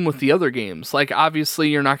you aim with the other games? Like, obviously,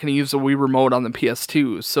 you're not going to use a Wii Remote on the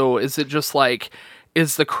PS2, so is it just like,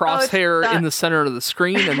 is the crosshair in the center of the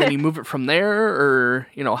screen and then you move it from there, or,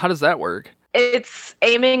 you know, how does that work? It's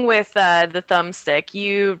aiming with the thumbstick.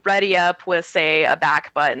 You ready up with, say, a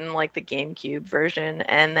back button, like the GameCube version,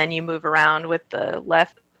 and then you move around with the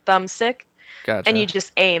left thumbstick. Gotcha. And you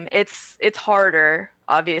just aim. It's harder,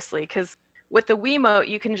 obviously, because with the Wiimote,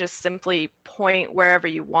 you can just simply point wherever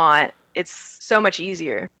you want. It's so much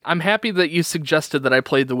easier. I'm happy that you suggested that I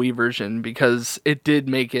played the Wii version because it did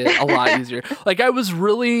make it a lot easier. Like, I was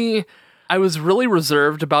really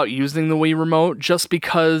reserved about using the Wii Remote just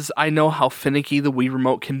because I know how finicky the Wii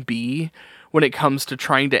Remote can be when it comes to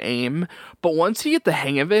trying to aim. But once you get the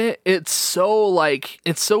hang of it, it's so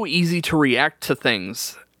easy to react to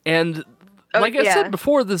things. And I said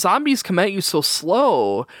before, the zombies come at you so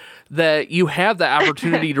slow that you have the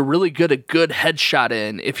opportunity to really get a good headshot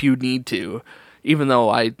in if you need to, even though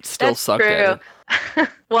I still suck at it.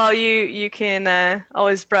 Well, you can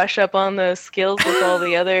always brush up on those skills with all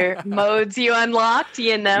the other modes you unlocked,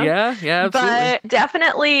 you know? Yeah, absolutely. But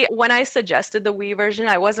definitely, when I suggested the Wii version,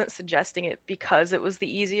 I wasn't suggesting it because it was the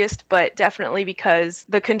easiest, but definitely because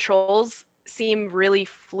the controls seem really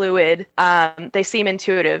fluid. They seem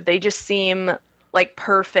intuitive. They just seem like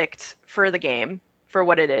perfect for the game, for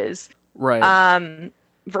what it is. Right.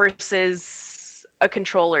 Versus a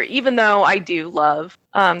controller. Even though I do love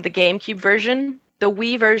the GameCube version, the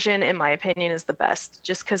Wii version, in my opinion, is the best,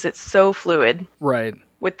 just because it's so fluid. Right.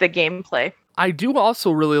 With the gameplay. I do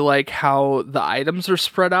also really like how the items are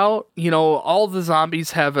spread out. You know, all the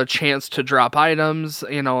zombies have a chance to drop items,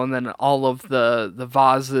 you know, and then all of the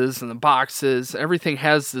vases and the boxes, everything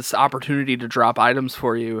has this opportunity to drop items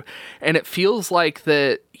for you. And it feels like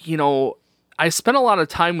that, you know, I spent a lot of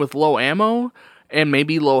time with low ammo and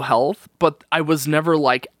maybe low health, but I was never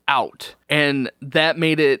like out. And that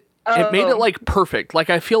made it It made it Oh, like perfect. Like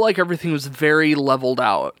I feel like everything was very leveled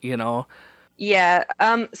out, you know? yeah.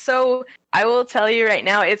 So I will tell you right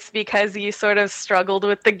now, it's because you sort of struggled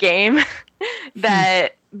with the game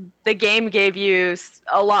that the game gave you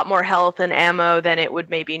a lot more health and ammo than it would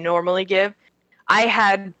maybe normally give. I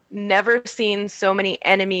had never seen so many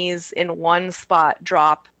enemies in one spot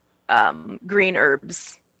drop green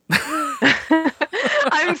herbs.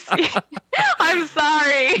 I'm I'm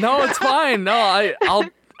sorry. No, it's fine. No,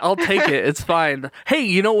 I'll take it. It's fine. Hey,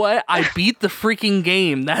 you know what? I beat the freaking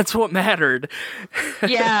game. That's what mattered.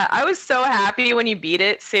 Yeah, I was so happy when you beat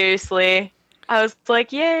it. Seriously. I was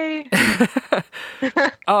like, yay.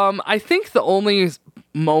 I think the only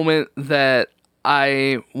moment that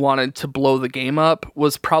I wanted to blow the game up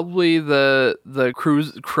was probably the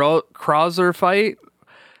Krauser fight.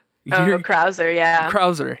 Oh, Krauser, yeah.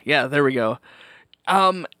 Krauser. Yeah, there we go.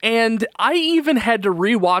 And I even had to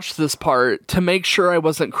rewatch this part to make sure I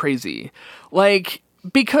wasn't crazy. Like,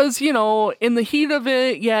 because, you know, in the heat of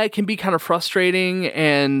it, yeah, it can be kind of frustrating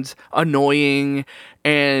and annoying.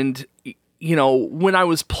 And, you know, when I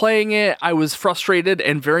was playing it, I was frustrated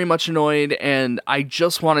and very much annoyed, and I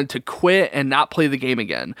just wanted to quit and not play the game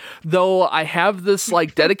again. Though I have this,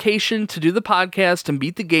 like, dedication to do the podcast and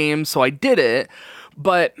beat the game, so I did it.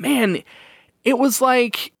 But, man, it was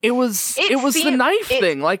like it was the knife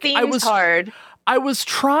thing. Like I was hard. I was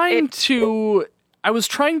trying to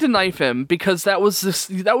knife him because that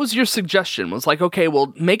was your suggestion. Was like, okay,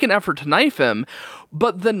 well, make an effort to knife him,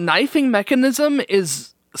 but the knifing mechanism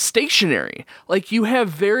is stationary. Like you have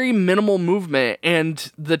very minimal movement, and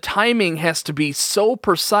the timing has to be so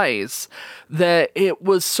precise that it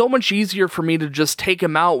was so much easier for me to just take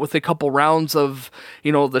him out with a couple rounds of,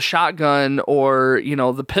 you know, the shotgun or, you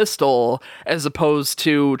know, the pistol, as opposed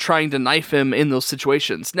to trying to knife him in those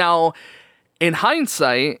situations. Now, in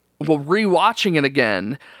hindsight, well, rewatching it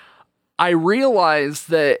again, I realized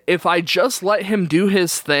that if I just let him do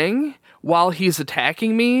his thing while he's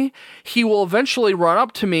attacking me, he will eventually run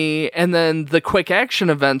up to me, and then the quick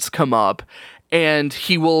action events come up, and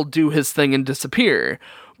he will do his thing and disappear.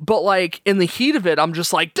 But, like, in the heat of it, I'm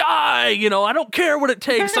just like, die! You know, I don't care what it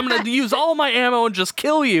takes. I'm gonna use all my ammo and just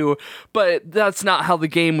kill you. But that's not how the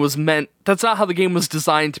game was meant. That's not how the game was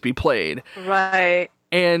designed to be played. Right.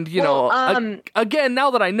 And, you know, again,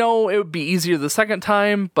 now that I know, it would be easier the second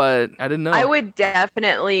time, but I didn't know. I would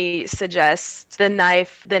definitely suggest the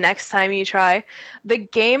knife the next time you try. The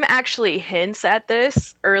game actually hints at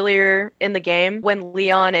this earlier in the game when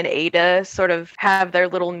Leon and Ada sort of have their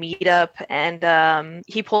little meetup, and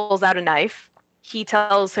he pulls out a knife. He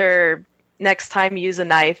tells her, next time use a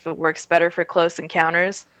knife, it works better for close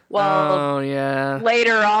encounters. Well, oh, yeah.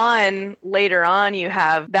 Later on, you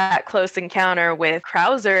have that close encounter with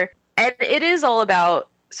Krauser, and it is all about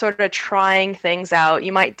sort of trying things out.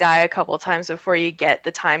 You might die a couple times before you get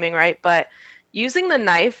the timing right, but using the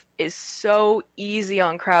knife is so easy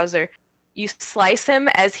on Krauser. You slice him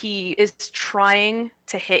as he is trying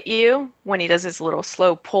to hit you when he does his little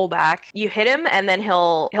slow pullback. You hit him, and then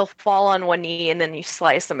he'll fall on one knee, and then you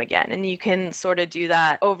slice him again. And you can sort of do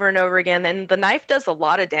that over and over again. And the knife does a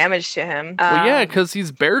lot of damage to him. Well, yeah, because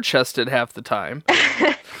he's bare-chested half the time.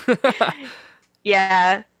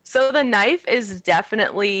 Yeah. So the knife is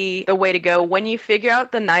definitely the way to go. When you figure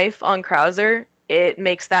out the knife on Krauser, it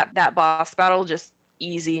makes that boss battle just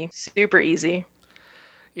easy, super easy.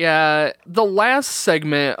 Yeah, the last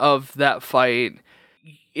segment of that fight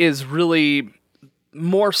is really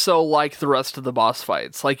more so like the rest of the boss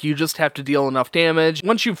fights. Like, you just have to deal enough damage.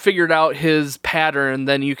 Once you've figured out his pattern,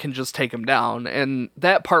 then you can just take him down. And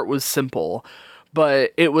that part was simple.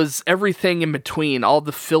 But it was everything in between, all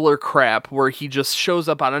the filler crap where he just shows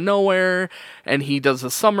up out of nowhere and he does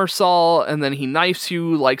a somersault and then he knifes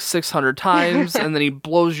you like 600 times and then he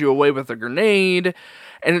blows you away with a grenade.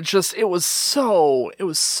 And it was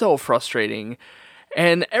so frustrating.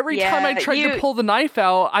 And every time I tried to pull the knife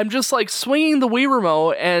out, I'm just like swinging the Wii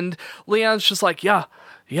remote, and Leon's just like, yeah.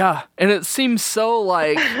 And it seems so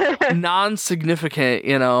like non-significant,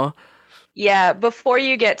 you know? Yeah, before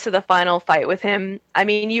you get to the final fight with him, I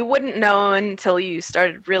mean, you wouldn't know until you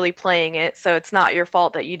started really playing it, so it's not your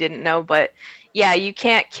fault that you didn't know, but yeah, you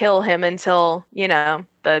can't kill him until, you know,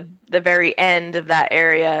 the very end of that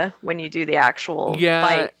area when you do the actual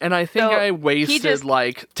fight. And I think I wasted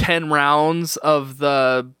like 10 rounds of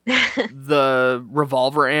the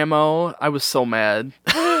revolver ammo. I was so mad.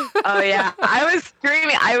 Oh yeah, I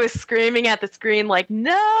was screaming at the screen like,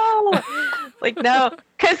 no, like no,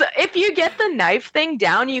 because if you get the knife thing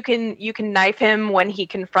down, you can knife him when he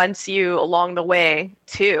confronts you along the way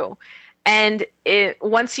too. And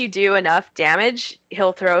once you do enough damage,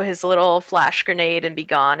 he'll throw his little flash grenade and be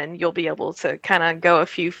gone, and you'll be able to kind of go a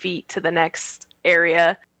few feet to the next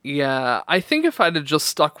area. Yeah, I think if I'd have just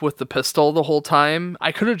stuck with the pistol the whole time,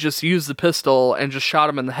 I could have just used the pistol and just shot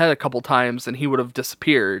him in the head a couple times and he would have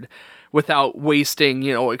disappeared without wasting,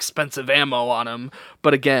 expensive ammo on him.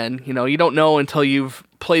 But again, you don't know until you've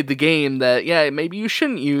played the game that, yeah, maybe you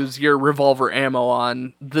shouldn't use your revolver ammo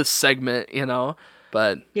on this segment,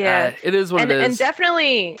 But yeah, it is what it is. And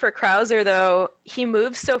definitely for Krauser, though, he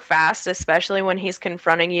moves so fast, especially when he's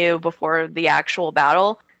confronting you before the actual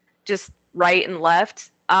battle, just right and left.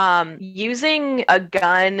 Using a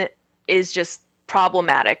gun is just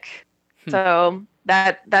problematic. So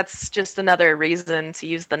that's just another reason to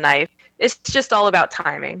use the knife. It's just all about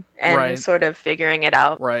timing and sort of figuring it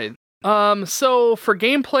out. Right. So for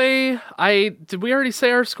gameplay, did we already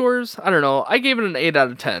say our scores? I don't know. I gave it an 8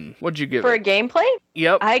 out of 10. What'd you give it? For gameplay?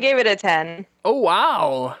 Yep. I gave it a 10. Oh,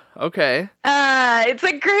 wow. Okay. It's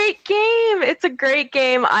a great game. It's a great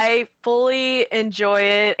game. I fully enjoy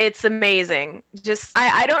it. It's amazing. Just,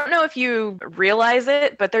 I don't know if you realize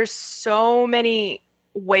it, but there's so many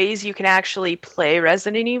ways you can actually play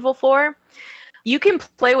Resident Evil 4. You can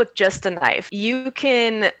play with just a knife. You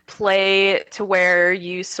can play to where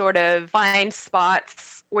you sort of find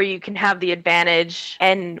spots where you can have the advantage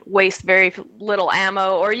and waste very little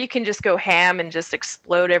ammo, or you can just go ham and just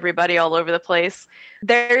explode everybody all over the place.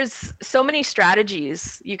 There's so many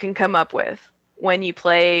strategies you can come up with when you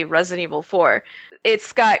play Resident Evil 4.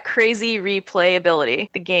 It's got crazy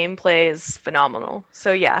replayability. The gameplay is phenomenal.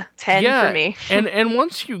 So yeah, 10 for me. and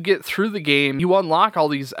once you get through the game, you unlock all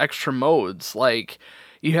these extra modes. Like,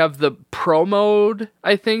 you have the pro mode,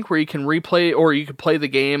 I think, where you can replay, or you can play the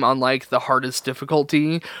game on, like, the hardest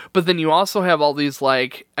difficulty. But then you also have all these,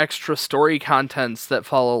 like, extra story contents that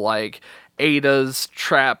follow, like, Ada's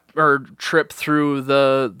trip through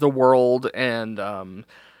the world, and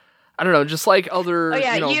I don't know, just like other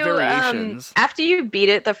variations. After you beat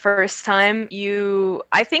it the first time,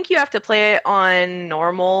 I think you have to play it on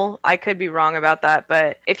normal. I could be wrong about that,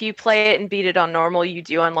 but if you play it and beat it on normal, you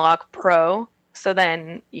do unlock pro. So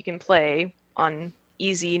then you can play on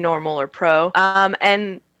easy, normal, or pro.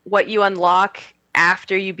 And what you unlock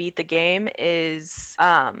after you beat the game is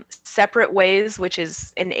separate ways, which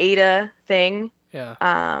is an Ada thing.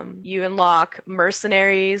 Yeah. You unlock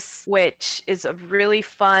mercenaries, which is a really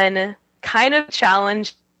fun, kind of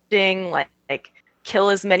challenging, like kill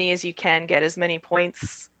as many as you can, get as many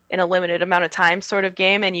points in a limited amount of time sort of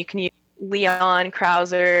game. And you can use Leon,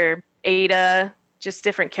 Krauser, Ada, just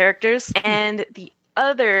different characters. And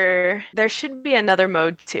there should be another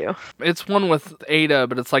mode too. It's one with Ada,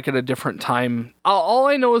 but it's like at a different time. All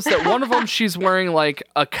I know is that one of them, she's wearing like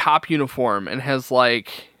a cop uniform and has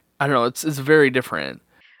like, I don't know, it's very different.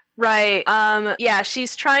 Right. Yeah,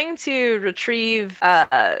 she's trying to retrieve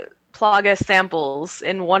Plaga samples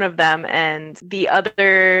in one of them, and the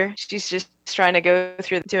other, she's just trying to go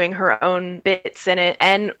through doing her own bits in it.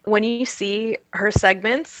 And when you see her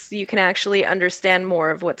segments, you can actually understand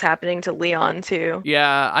more of what's happening to Leon too.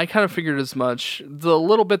 Yeah, I kind of figured as much. The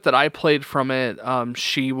little bit that I played from it,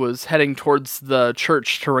 she was heading towards the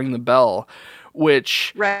church to ring the bell,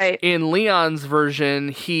 which in Leon's version,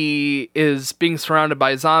 he is being surrounded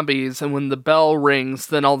by zombies, and when the bell rings,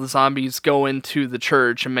 then all the zombies go into the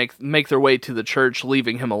church and make their way to the church,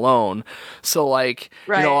 leaving him alone. So, like,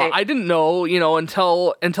 I didn't know,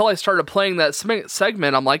 until I started playing that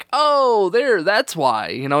segment, I'm like, oh, that's why.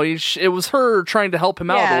 It was her trying to help him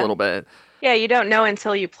out a little bit. Yeah, you don't know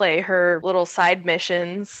until you play her little side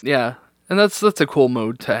missions. Yeah, and that's a cool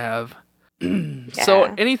mode to have. Yeah. So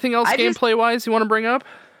anything else gameplay wise you want to bring up?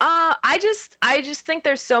 I just think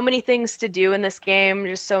there's so many things to do in this game,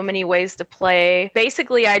 just so many ways to play.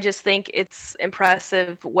 Basically, I just think it's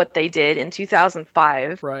impressive what they did in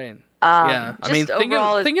 2005. Right. Yeah. I mean,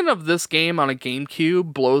 thinking of this game on a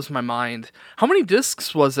GameCube blows my mind. How many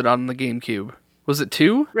discs was it on the GameCube? Was it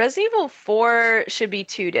 2? Resident Evil 4 should be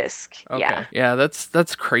 2 disc. Okay. Yeah. Yeah,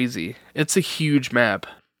 that's crazy. It's a huge map.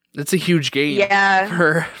 It's a huge game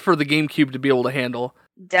for the GameCube to be able to handle.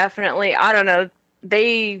 Definitely. I don't know.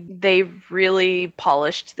 They really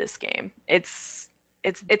polished this game. It's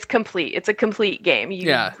complete. It's a complete game.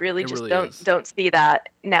 You really don't see that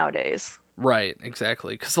nowadays. Right,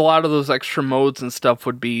 exactly. Because a lot of those extra modes and stuff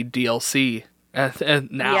would be DLC. And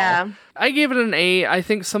now, I gave it an 8. I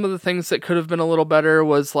think some of the things that could have been a little better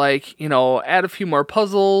was like, add a few more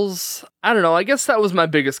puzzles. I don't know. I guess that was my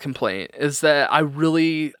biggest complaint, is that I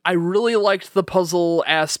really liked the puzzle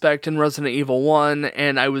aspect in Resident Evil 1,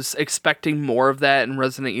 and I was expecting more of that in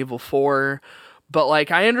Resident Evil 4. But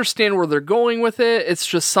like I understand where they're going with it. It's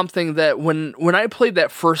just something that when I played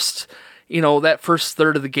that first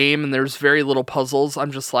third of the game and there's very little puzzles,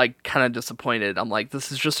 I'm just like kind of disappointed. I'm like,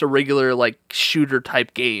 this is just a regular like shooter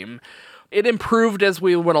type game. It improved as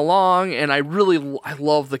we went along, and I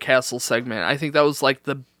love the castle segment. I think that was like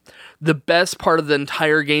the best part of the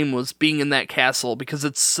entire game was being in that castle, because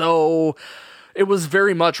it was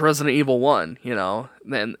very much Resident Evil 1,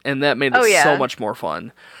 and that made it so much more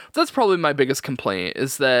fun. That's probably my biggest complaint,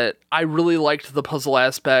 is that I really liked the puzzle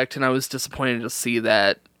aspect, and I was disappointed to see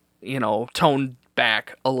that, toned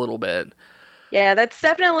back a little bit. Yeah, that's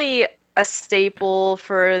definitely a staple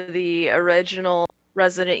for the original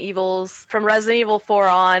Resident Evils. From Resident Evil 4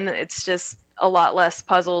 on, it's just a lot less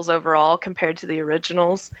puzzles overall compared to the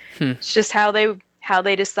originals. It's just how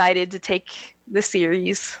they decided to take the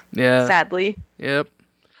series. Yeah. Sadly. Yep.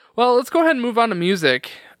 Well, let's go ahead and move on to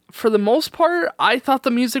music. For the most part, I thought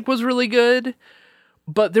the music was really good,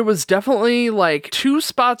 but there was definitely like 2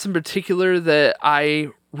 spots in particular that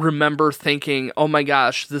I remember thinking, oh my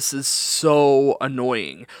gosh, this is so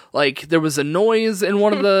annoying. Like there was a noise in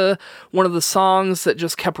one of the songs that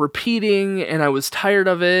just kept repeating, and I was tired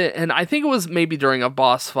of it. And I think it was maybe during a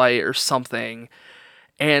boss fight or something.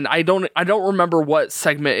 And I don't remember what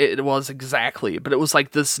segment it was exactly, but it was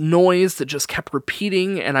like this noise that just kept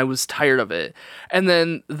repeating, and I was tired of it. And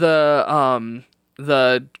then the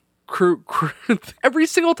crew every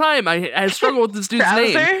single time I struggle with this dude's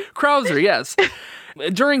name. Krauser, yes.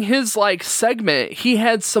 During his like segment, he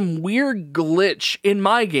had some weird glitch in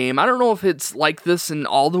my game. I don't know if it's like this in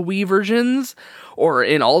all the Wii versions or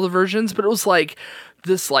in all the versions, but it was like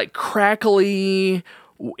this like crackly.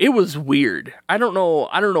 It was weird. I don't know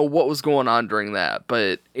what was going on during that,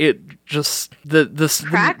 but it just this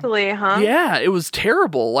crackly, huh? Yeah, it was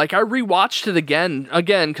terrible. Like I rewatched it again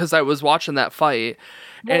because I was watching that fight.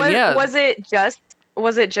 Was it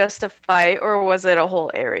just a fight, or was it a whole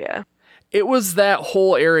area? It was that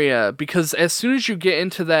whole area, because as soon as you get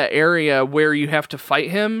into that area where you have to fight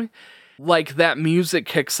him, like that music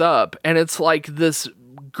kicks up, and it's like this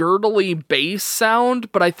gurgly bass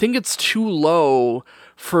sound, but I think it's too low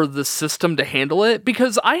for the system to handle it,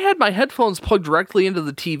 because I had my headphones plugged directly into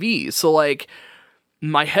the TV. So like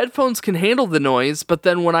my headphones can handle the noise, but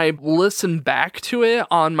then when I listen back to it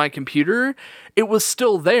on my computer, it was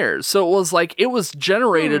still there. So it was like, it was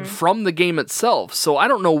generated from the game itself. So I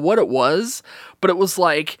don't know what it was, but it was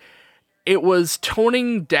like, it was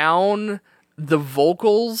toning down the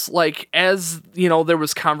vocals, like as, there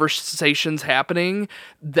was conversations happening,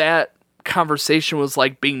 that conversation was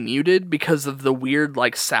like being muted because of the weird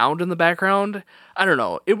like sound in the background. I don't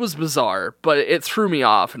know. It was bizarre, but it threw me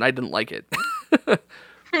off and I didn't like it.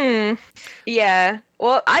 Yeah.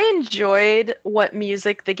 Well, I enjoyed what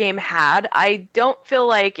music the game had. I don't feel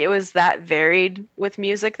like it was that varied with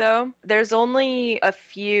music, though. There's only a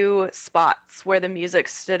few spots where the music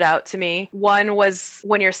stood out to me. One was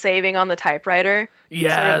when you're saving on the typewriter.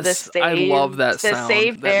 Yes, I love that sound. The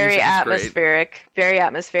save, very atmospheric, very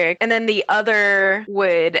atmospheric. And then the other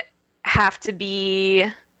would have to be...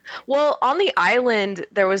 Well, on the island,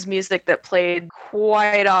 there was music that played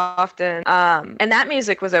quite often, and that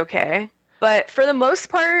music was okay. But for the most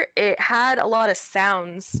part, it had a lot of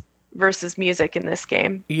sounds versus music in this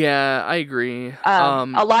game. Yeah, I agree.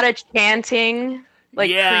 A lot of chanting, like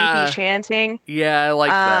creepy chanting. Yeah, I like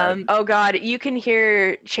that. Oh god, you can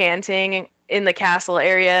hear chanting in the castle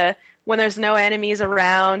area when there's no enemies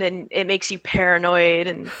around, and it makes you paranoid,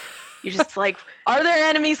 and you're just like, are there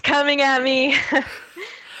enemies coming at me?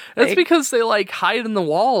 That's because they like hide in the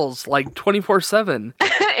walls like 24/7.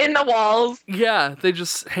 In the walls. Yeah, they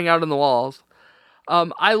just hang out in the walls.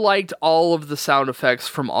 I liked all of the sound effects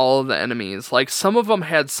from all of the enemies. Like some of them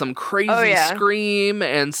had some crazy scream,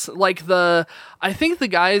 and like I think the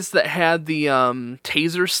guys that had the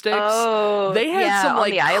taser sticks, they had some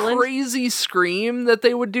like crazy scream that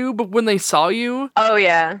they would do, but when they saw you. Oh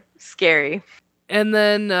yeah, scary. And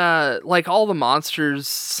then, like, all the monsters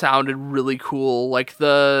sounded really cool. Like,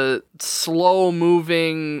 the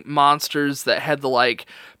slow-moving monsters that had the, like,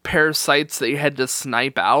 parasites that you had to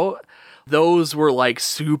snipe out, those were, like,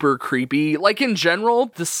 super creepy. Like, in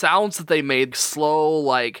general, the sounds that they made, slow,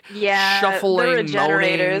 like, shuffling,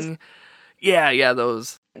 moaning. Yeah,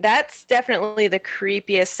 those. That's definitely the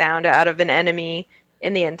creepiest sound out of an enemy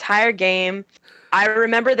in the entire game. I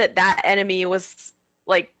remember that enemy was,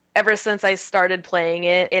 like... Ever since I started playing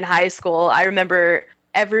it in high school, I remember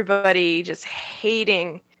everybody just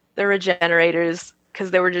hating the regenerators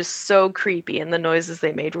because they were just so creepy, and the noises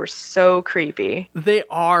they made were so creepy. They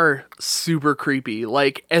are super creepy.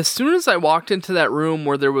 Like, as soon as I walked into that room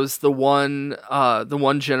where there was the one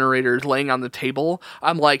generator laying on the table,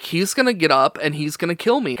 I'm like, he's gonna get up and he's gonna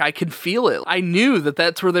kill me. I could feel it. I knew that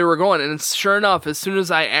that's where they were going, and sure enough, as soon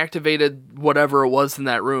as I activated whatever it was in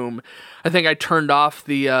that room, I think I turned off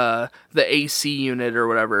the AC unit or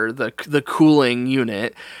whatever, the cooling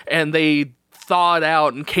unit, and they thawed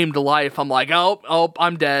out and came to life. I'm like, oh,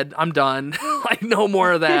 I'm dead. I'm done. Like, no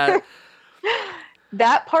more of that.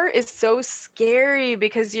 That part is so scary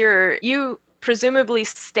because you presumably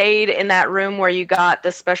stayed in that room where you got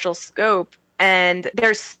the special scope, and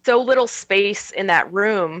there's so little space in that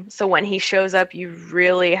room. So when he shows up, you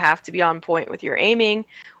really have to be on point with your aiming,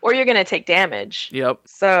 or you're going to take damage. Yep.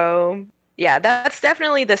 So yeah, that's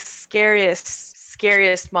definitely the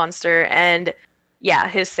scariest monster. And yeah,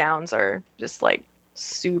 his sounds are just like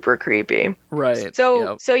super creepy. Right.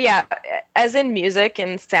 So yeah, as in music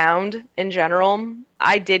and sound in general,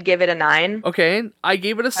 I did give it a 9. Okay, I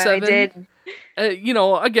gave it a 7. I did.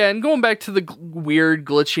 Again, going back to the weird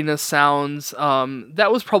glitchiness sounds,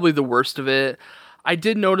 that was probably the worst of it. I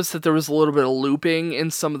did notice that there was a little bit of looping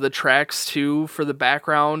in some of the tracks too for the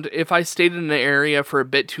background. If I stayed in an area for a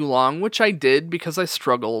bit too long, which I did because I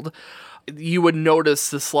struggled, you would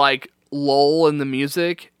notice this like lull in the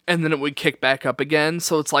music, and then it would kick back up again.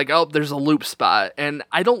 So it's like, oh, there's a loop spot. And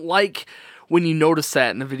I don't like when you notice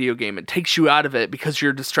that in a video game. It takes you out of it because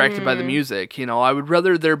you're distracted by the music. I would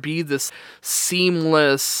rather there be this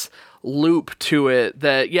seamless loop to it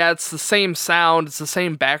that, yeah, it's the same sound, it's the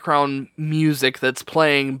same background music that's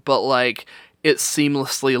playing, but like it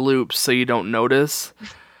seamlessly loops so you don't notice.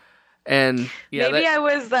 And yeah,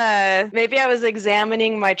 maybe I was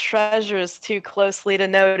examining my treasures too closely to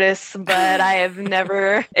notice, but I have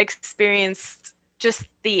never experienced just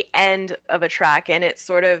the end of a track and it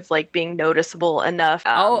sort of like being noticeable enough.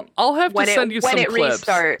 I'll have to send you some clips. When it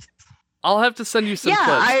restarts. I'll have to send you some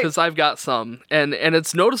clips because I've got some, and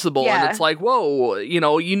it's noticeable, and it's like, whoa,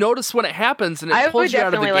 you notice when it happens, and it pulls you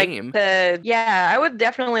out of the game. I would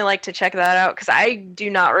definitely like to check that out because I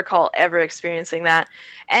do not recall ever experiencing that.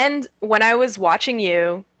 And when I was watching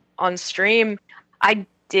you on stream, I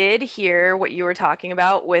did hear what you were talking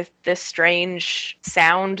about with this strange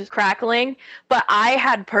sound crackling, but I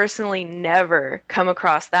had personally never come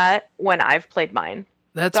across that when I've played mine.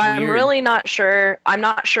 That's weird. I'm really not sure. I'm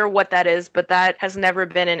not sure what that is, but that has never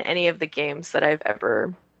been in any of the games that I've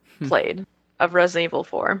ever played of Resident Evil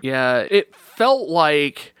 4. Yeah, it felt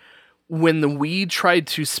like when the Wii tried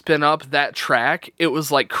to spin up that track, it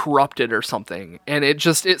was like corrupted or something. And it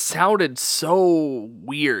sounded so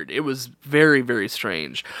weird. It was very, very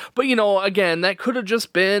strange. But, again, that could have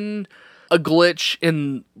just been a glitch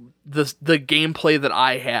in the gameplay that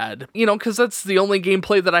I had, because that's the only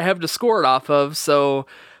gameplay that I have to score it off of, so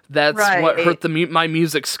that's what hurt my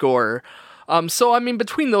music score. So, I mean,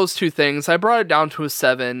 between those two things, I brought it down to a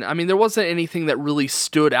 7. I mean, there wasn't anything that really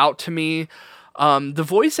stood out to me. The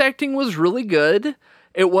voice acting was really good.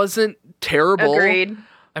 It wasn't terrible. Agreed.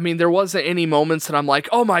 I mean, there wasn't any moments that I'm like,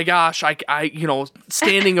 oh my gosh, I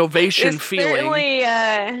standing ovation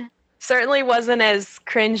feeling. Certainly wasn't as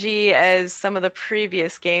cringy as some of the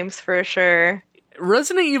previous games, for sure.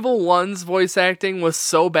 Resident Evil 1's voice acting was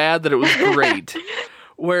so bad that it was great.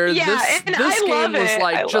 Where this game was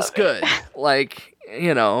like just good. Like,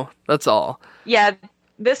 that's all. Yeah,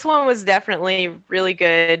 this one was definitely really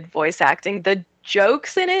good voice acting. The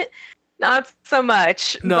jokes in it, not so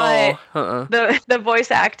much. No. But the voice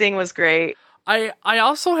acting was great. I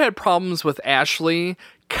also had problems with Ashley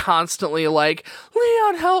constantly like,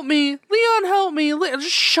 Leon, help me, just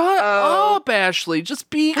shut up, Ashley, just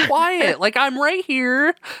be quiet. Like, I'm right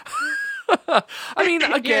here. I mean,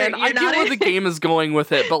 again, I get where the game is going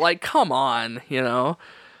with it, but like, come on,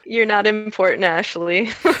 You're not important,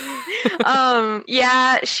 Ashley.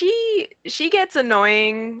 Yeah, she gets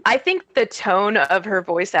annoying. I think the tone of her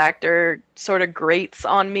voice actor sort of grates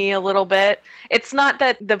on me a little bit. It's not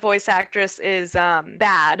that the voice actress is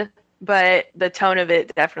bad, but the tone of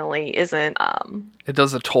it definitely isn't it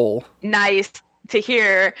does a toll. Nice to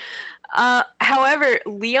hear. However,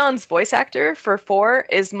 Leon's voice actor for 4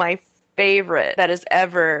 is my favorite that has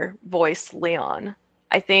ever voiced Leon.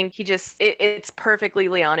 I think it's perfectly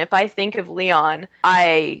Leon. If I think of Leon,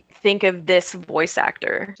 I think of this voice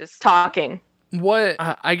actor just talking. What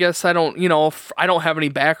I guess I don't I don't have any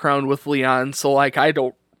background with Leon, so like I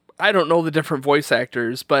don't know the different voice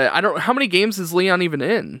actors, but how many games is Leon even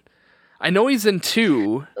in? I know he's in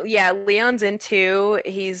 2. Yeah, Leon's in 2.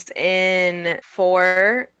 He's in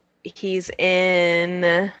 4. He's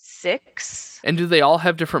in 6. And do they all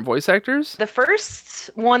have different voice actors? The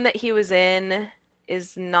first one that he was in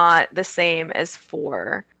is not the same as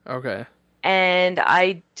 4. Okay. And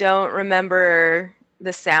I don't remember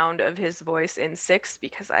the sound of his voice in 6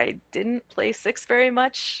 because I didn't play 6 very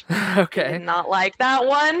much. Okay. Did not like that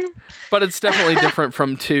one. But it's definitely different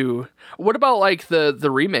from 2. What about like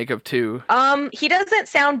the remake of 2? He doesn't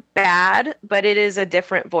sound bad, but it is a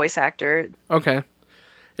different voice actor. Okay.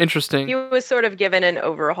 Interesting. He was sort of given an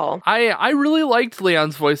overhaul. I really liked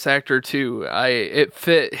Leon's voice actor too. It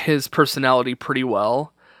fit his personality pretty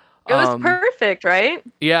well. It was perfect, right?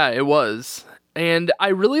 Yeah, it was. And I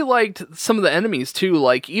really liked some of the enemies too.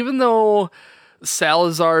 Like, even though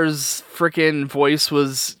Salazar's freaking voice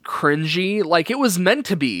was cringy, like, it was meant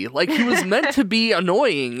to be. Like, he was meant to be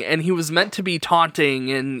annoying, and he was meant to be taunting,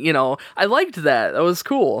 and, you know, I liked that. That was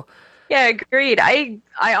cool. Yeah, agreed. I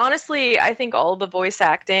honestly, I think all the voice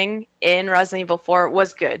acting in Resident Evil 4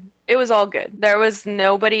 was good. It was all good. There was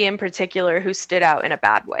nobody in particular who stood out in a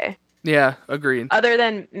bad way. Yeah, agreed. Other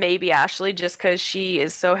than maybe Ashley, just because she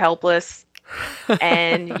is so helpless.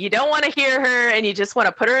 And you don't want to hear her, and you just want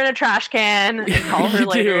to put her in a trash can and call her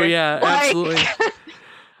later. Yeah, like...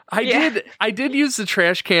 absolutely. I did use the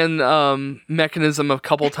trash can mechanism a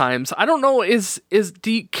couple times. I don't know,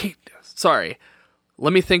 sorry.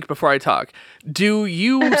 Let me think before I talk. Do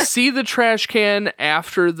you see the trash can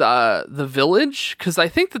after the village? Because I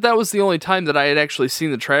think that was the only time that I had actually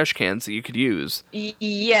seen the trash cans that you could use.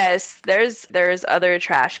 Yes, there's other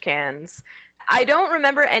trash cans. I don't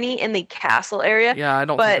remember any in the castle area. Yeah, I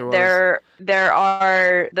don't think there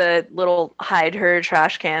are the little hide her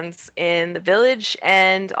trash cans in the village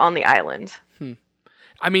and on the island.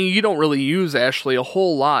 I mean, you don't really use Ashley a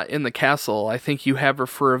whole lot in the castle. I think you have her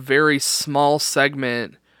for a very small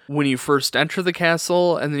segment when you first enter the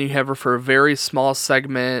castle, and then you have her for a very small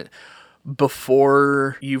segment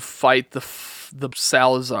before you fight the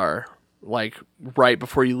Salazar, like right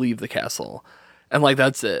before you leave the castle. And like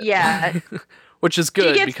that's it. Yeah. Which is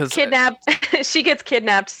good because she gets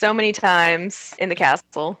kidnapped so many times in the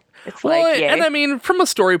castle. It's yay. And I mean, from a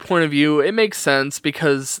story point of view, it makes sense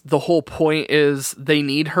because the whole point is they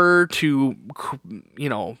need her to, you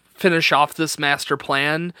know, finish off this master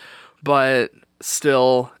plan. But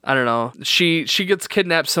still, I don't know. She gets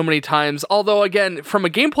kidnapped so many times. Although, again, from a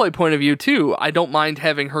gameplay point of view, too, I don't mind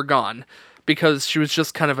having her gone because she was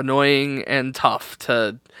just kind of annoying and tough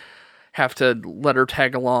to have to let her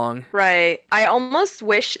tag along. Right. I almost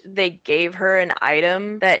wish they gave her an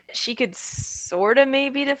item that she could sort of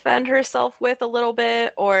maybe defend herself with a little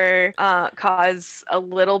bit, or cause a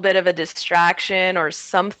little bit of a distraction or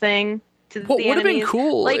something to what the would have been enemies.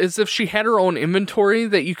 cool is if she had her own inventory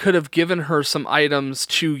that you could have given her some items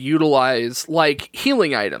to utilize, like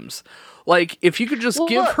healing items. Like, if you could just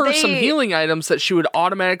give her some healing items that she would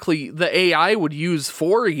automatically, the AI would use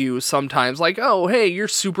for you sometimes. Like, oh, hey, you're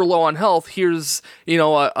super low on health. Here's, you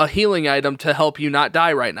know, a healing item to help you not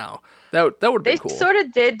die right now. That would be cool. They sort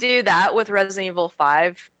of did do that with Resident Evil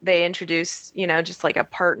 5. They introduced, you know, just like a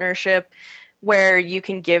partnership where you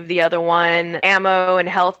can give the other one ammo and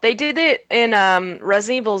health. They did it in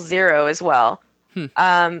Resident Evil 0 as well.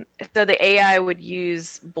 So the AI would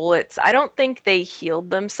use bullets. I don't think they healed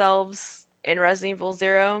themselves in Resident Evil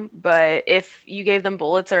 0, but if you gave them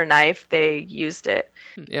bullets or a knife, they used it.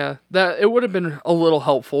 Yeah, that it would have been a little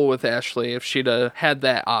helpful with Ashley if she'd had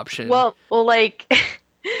that option. Well, like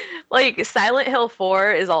like Silent Hill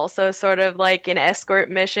 4 is also sort of like an escort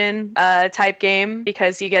mission type game,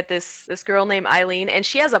 because you get this girl named Eileen, and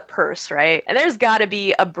she has a purse, right? And there's got to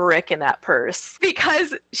be a brick in that purse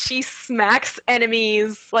because she smacks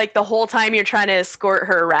enemies like the whole time you're trying to escort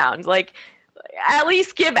her around. Like, at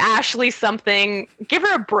least give Ashley something. Give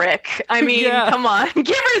her a brick. I mean, Come on.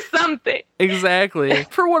 Give her something. Exactly.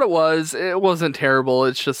 For what it wasn't terrible.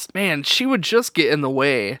 It's just, man, she would just get in the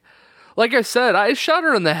way. Like I said, I shot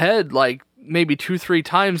her in the head like maybe 2-3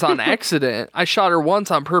 times on accident. I shot her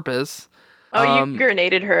once on purpose. Oh, you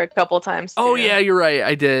grenaded her a couple times too. Oh yeah, you're right.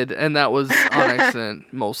 I did. And that was on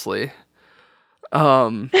accident mostly.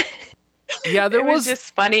 Yeah, there was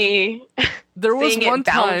just funny. There was one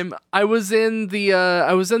time I was in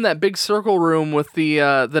that big circle room with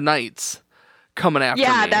the knights coming after me.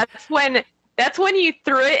 Yeah, that's when you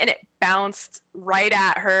threw it and it bounced right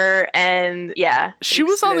at her, and yeah. She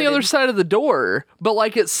was on the other side of the door, but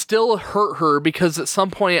like it still hurt her because at some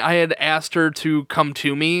point I had asked her to come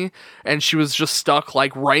to me and she was just stuck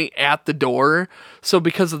like right at the door. So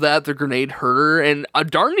because of that, the grenade hurt her and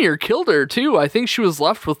darn near killed her too. I think she was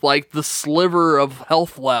left with like the sliver of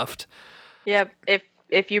health left. Yep.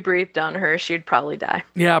 if you breathed on her, she'd probably die.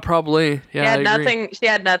 Yeah, probably. Yeah, I agree. She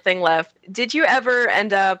had nothing left. Did you ever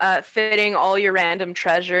end up fitting all your random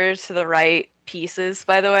treasures to the right pieces,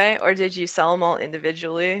 by the way, or did you sell them all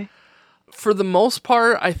individually? For the most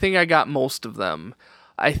part, I think I got most of them.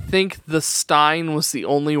 I think the Stein was the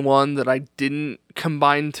only one that I didn't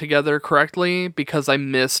combine together correctly because I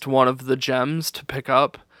missed one of the gems to pick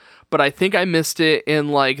up. But I think I missed it in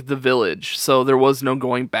like the village, so there was no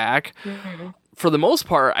going back. Mm-hmm. For the most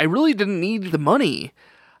part, I really didn't need the money.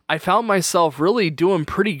 I found myself really doing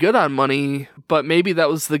pretty good on money, but maybe that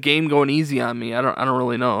was the game going easy on me. I don't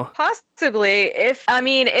really know. Possibly.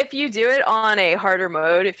 If you do it on a harder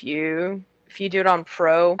mode, if you do it on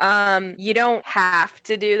pro, you don't have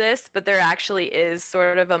to do this, but there actually is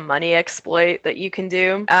sort of a money exploit that you can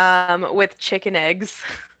do with chicken eggs.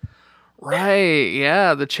 Right,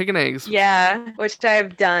 yeah, the chicken eggs. Yeah, which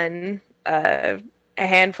I've done a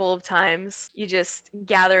handful of times. You just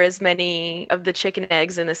gather as many of the chicken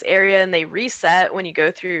eggs in this area, and they reset when you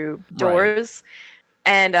go through doors.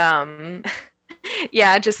 Right. And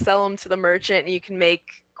yeah, just sell them to the merchant, and you can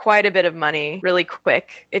make quite a bit of money really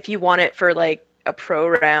quick if you want it for like a pro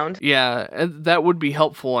round. Yeah, and that would be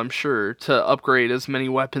helpful, I'm sure, to upgrade as many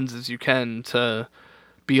weapons as you can to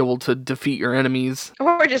be able to defeat your enemies.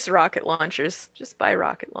 Or just rocket launchers. Just buy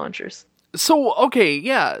rocket launchers. So, okay,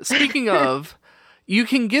 yeah, speaking of, you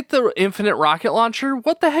can get the infinite rocket launcher.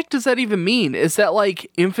 What the heck does that even mean? Is that like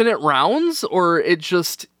infinite rounds, or it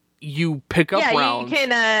just you pick up rounds?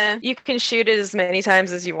 Yeah, you can shoot it as many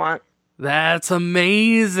times as you want. That's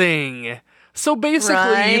amazing. So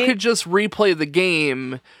basically, you could just replay the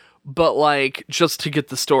game, but like just to get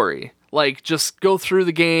the story. Like just go through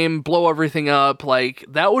the game, blow everything up. Like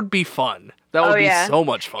that would be fun. That would be so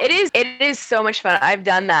much fun. It is so much fun. I've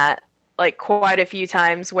done that like quite a few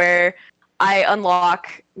times where I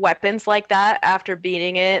unlock weapons like that after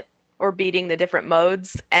beating it or beating the different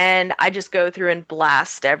modes, and I just go through and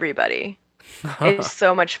blast every It's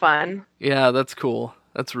so much fun. Yeah, that's cool.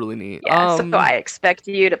 That's really neat. Yeah, so I expect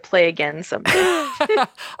you to play again sometime.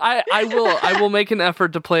 I will make an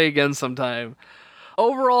effort to play again sometime.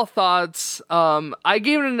 Overall thoughts, I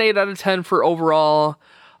gave it an 8 out of 10 for overall.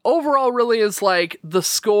 Overall really is like the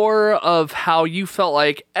score of how you felt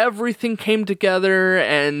like everything came together,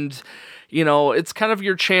 and you know, it's kind of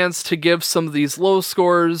your chance to give some of these low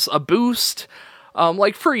scores a boost.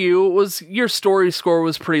 Like for you, it was your story score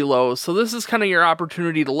was pretty low, so this is kind of your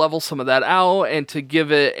opportunity to level some of that out and to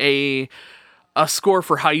give it a score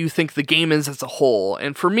for how you think the game is as a whole.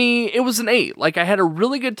 And for me, it was an 8. Like I had a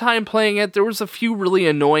really good time playing it. There was a few really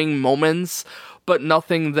annoying moments, but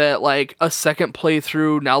nothing that like a second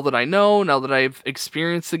playthrough, now that I've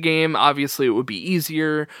experienced the game, obviously it would be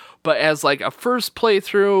easier. But as like a first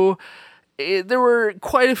playthrough, there were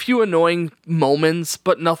quite a few annoying moments,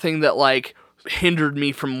 but nothing that like hindered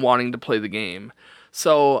me from wanting to play the game.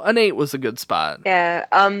 So an 8 was a good spot. Yeah,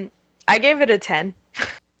 I gave it a 10.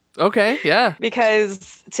 Okay, yeah.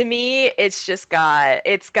 Because to me, it's got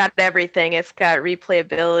everything. It's got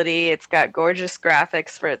replayability. It's got gorgeous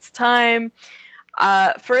graphics for its time.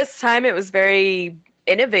 For its time, it was very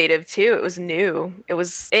innovative too. It was new.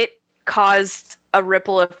 It caused a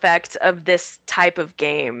ripple effect of this type of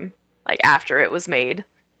game, like after it was made.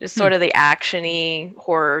 Just sort of the action-y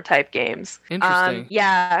horror type games. Interesting.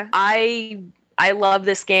 Yeah, I love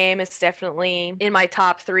this game. It's definitely in my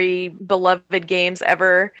top 3 beloved games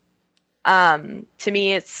ever. To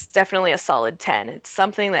me, it's definitely a solid 10. It's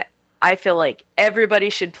something that I feel like everybody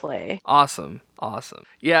should play. Awesome.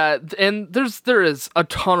 Yeah, and there is a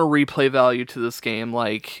ton of replay value to this game.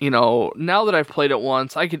 Like, you know, now that I've played it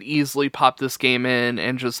once, I could easily pop this game in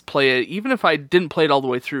and just play it, even if I didn't play it all the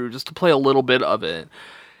way through, just to play a little bit of it.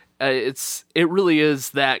 It really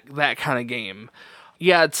is that kind of game.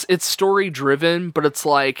 Yeah, it's story driven, but it's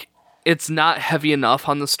like it's not heavy enough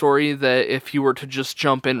on the story that if you were to just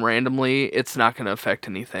jump in randomly, it's not going to affect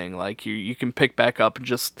anything. Like you can pick back up and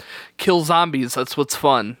just kill zombies. That's what's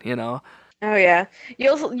fun, you know. Oh yeah,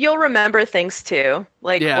 you'll remember things too,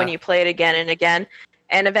 like when you play it again and again.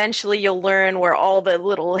 And eventually you'll learn where all the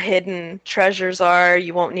little hidden treasures are.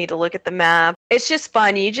 You won't need to look at the map. It's just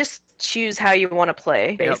fun. You just choose how you want to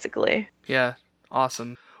play, basically. Yep. Yeah,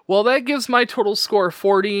 awesome. Well, that gives my total score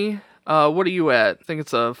 40. What are you at? I think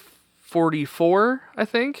it's a 44, I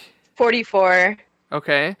think? 44.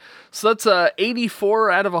 Okay. So that's a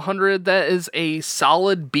 84 out of 100. That is a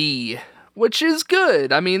solid B, which is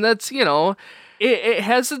good. I mean, that's, you know, it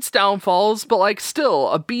has its downfalls, but like still,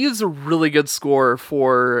 a B is a really good score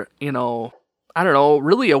for, you know, I don't know,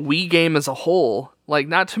 really a Wii game as a whole. Like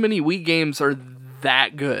not too many Wii games are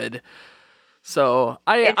that good. So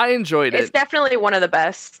I enjoyed it. It's definitely one of the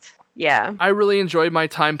best. Yeah. I really enjoyed my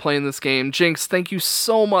time playing this game. Jinx, thank you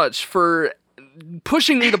so much for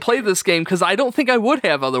pushing me to play this game, because I don't think I would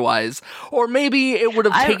have otherwise. Or maybe it would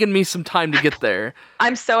have taken me some time to get there.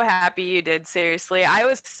 I'm so happy you did, seriously. I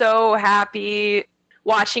was so happy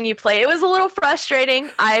watching you play. It was a little frustrating.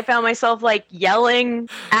 I found myself like yelling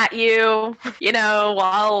at you,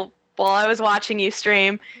 while I was watching you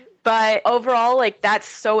stream. But overall, like, that's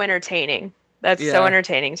so entertaining. That's so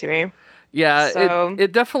entertaining to me. Yeah, so,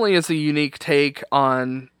 it definitely is a unique take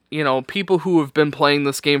on, people who have been playing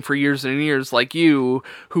this game for years and years, like you,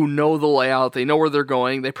 who know the layout, they know where they're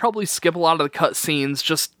going. They probably skip a lot of the cutscenes,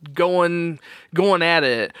 just going at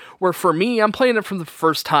it. Where for me, I'm playing it for the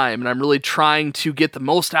first time, and I'm really trying to get the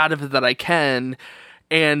most out of it that I can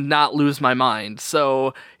and not lose my mind.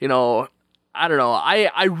 So, I don't know.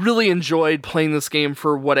 I really enjoyed playing this game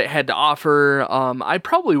for what it had to offer. I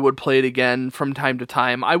probably would play it again from time to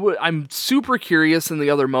time. I'm super curious in the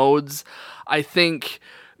other modes. I think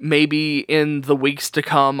maybe in the weeks to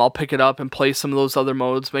come, I'll pick it up and play some of those other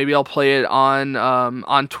modes. Maybe I'll play it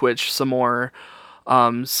on Twitch some more.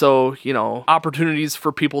 So, opportunities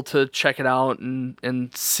for people to check it out and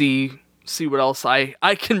see what else I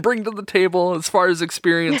can bring to the table as far as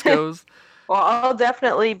experience goes. Well, I'll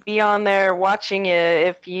definitely be on there watching it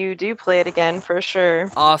if you do play it again, for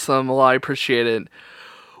sure. Awesome. Well, I appreciate it.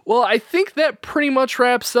 Well, I think that pretty much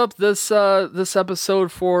wraps up this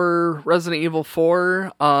episode for Resident Evil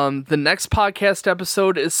 4. The next podcast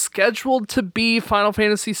episode is scheduled to be Final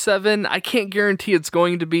Fantasy VII. I can't guarantee it's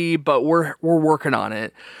going to be, but we're working on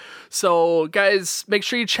it. So, guys, make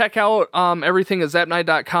sure you check out everything at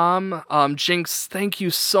zapnight.com. Jinx, thank you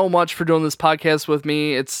so much for doing this podcast with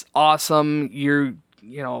me. It's awesome. You're,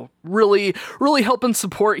 really, really helping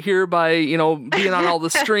support here by, being on all the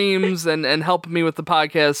streams and helping me with the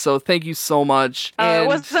podcast. So thank you so much. It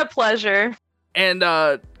was a pleasure. And,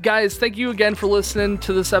 guys, thank you again for listening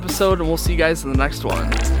to this episode, and we'll see you guys in the next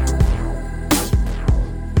one.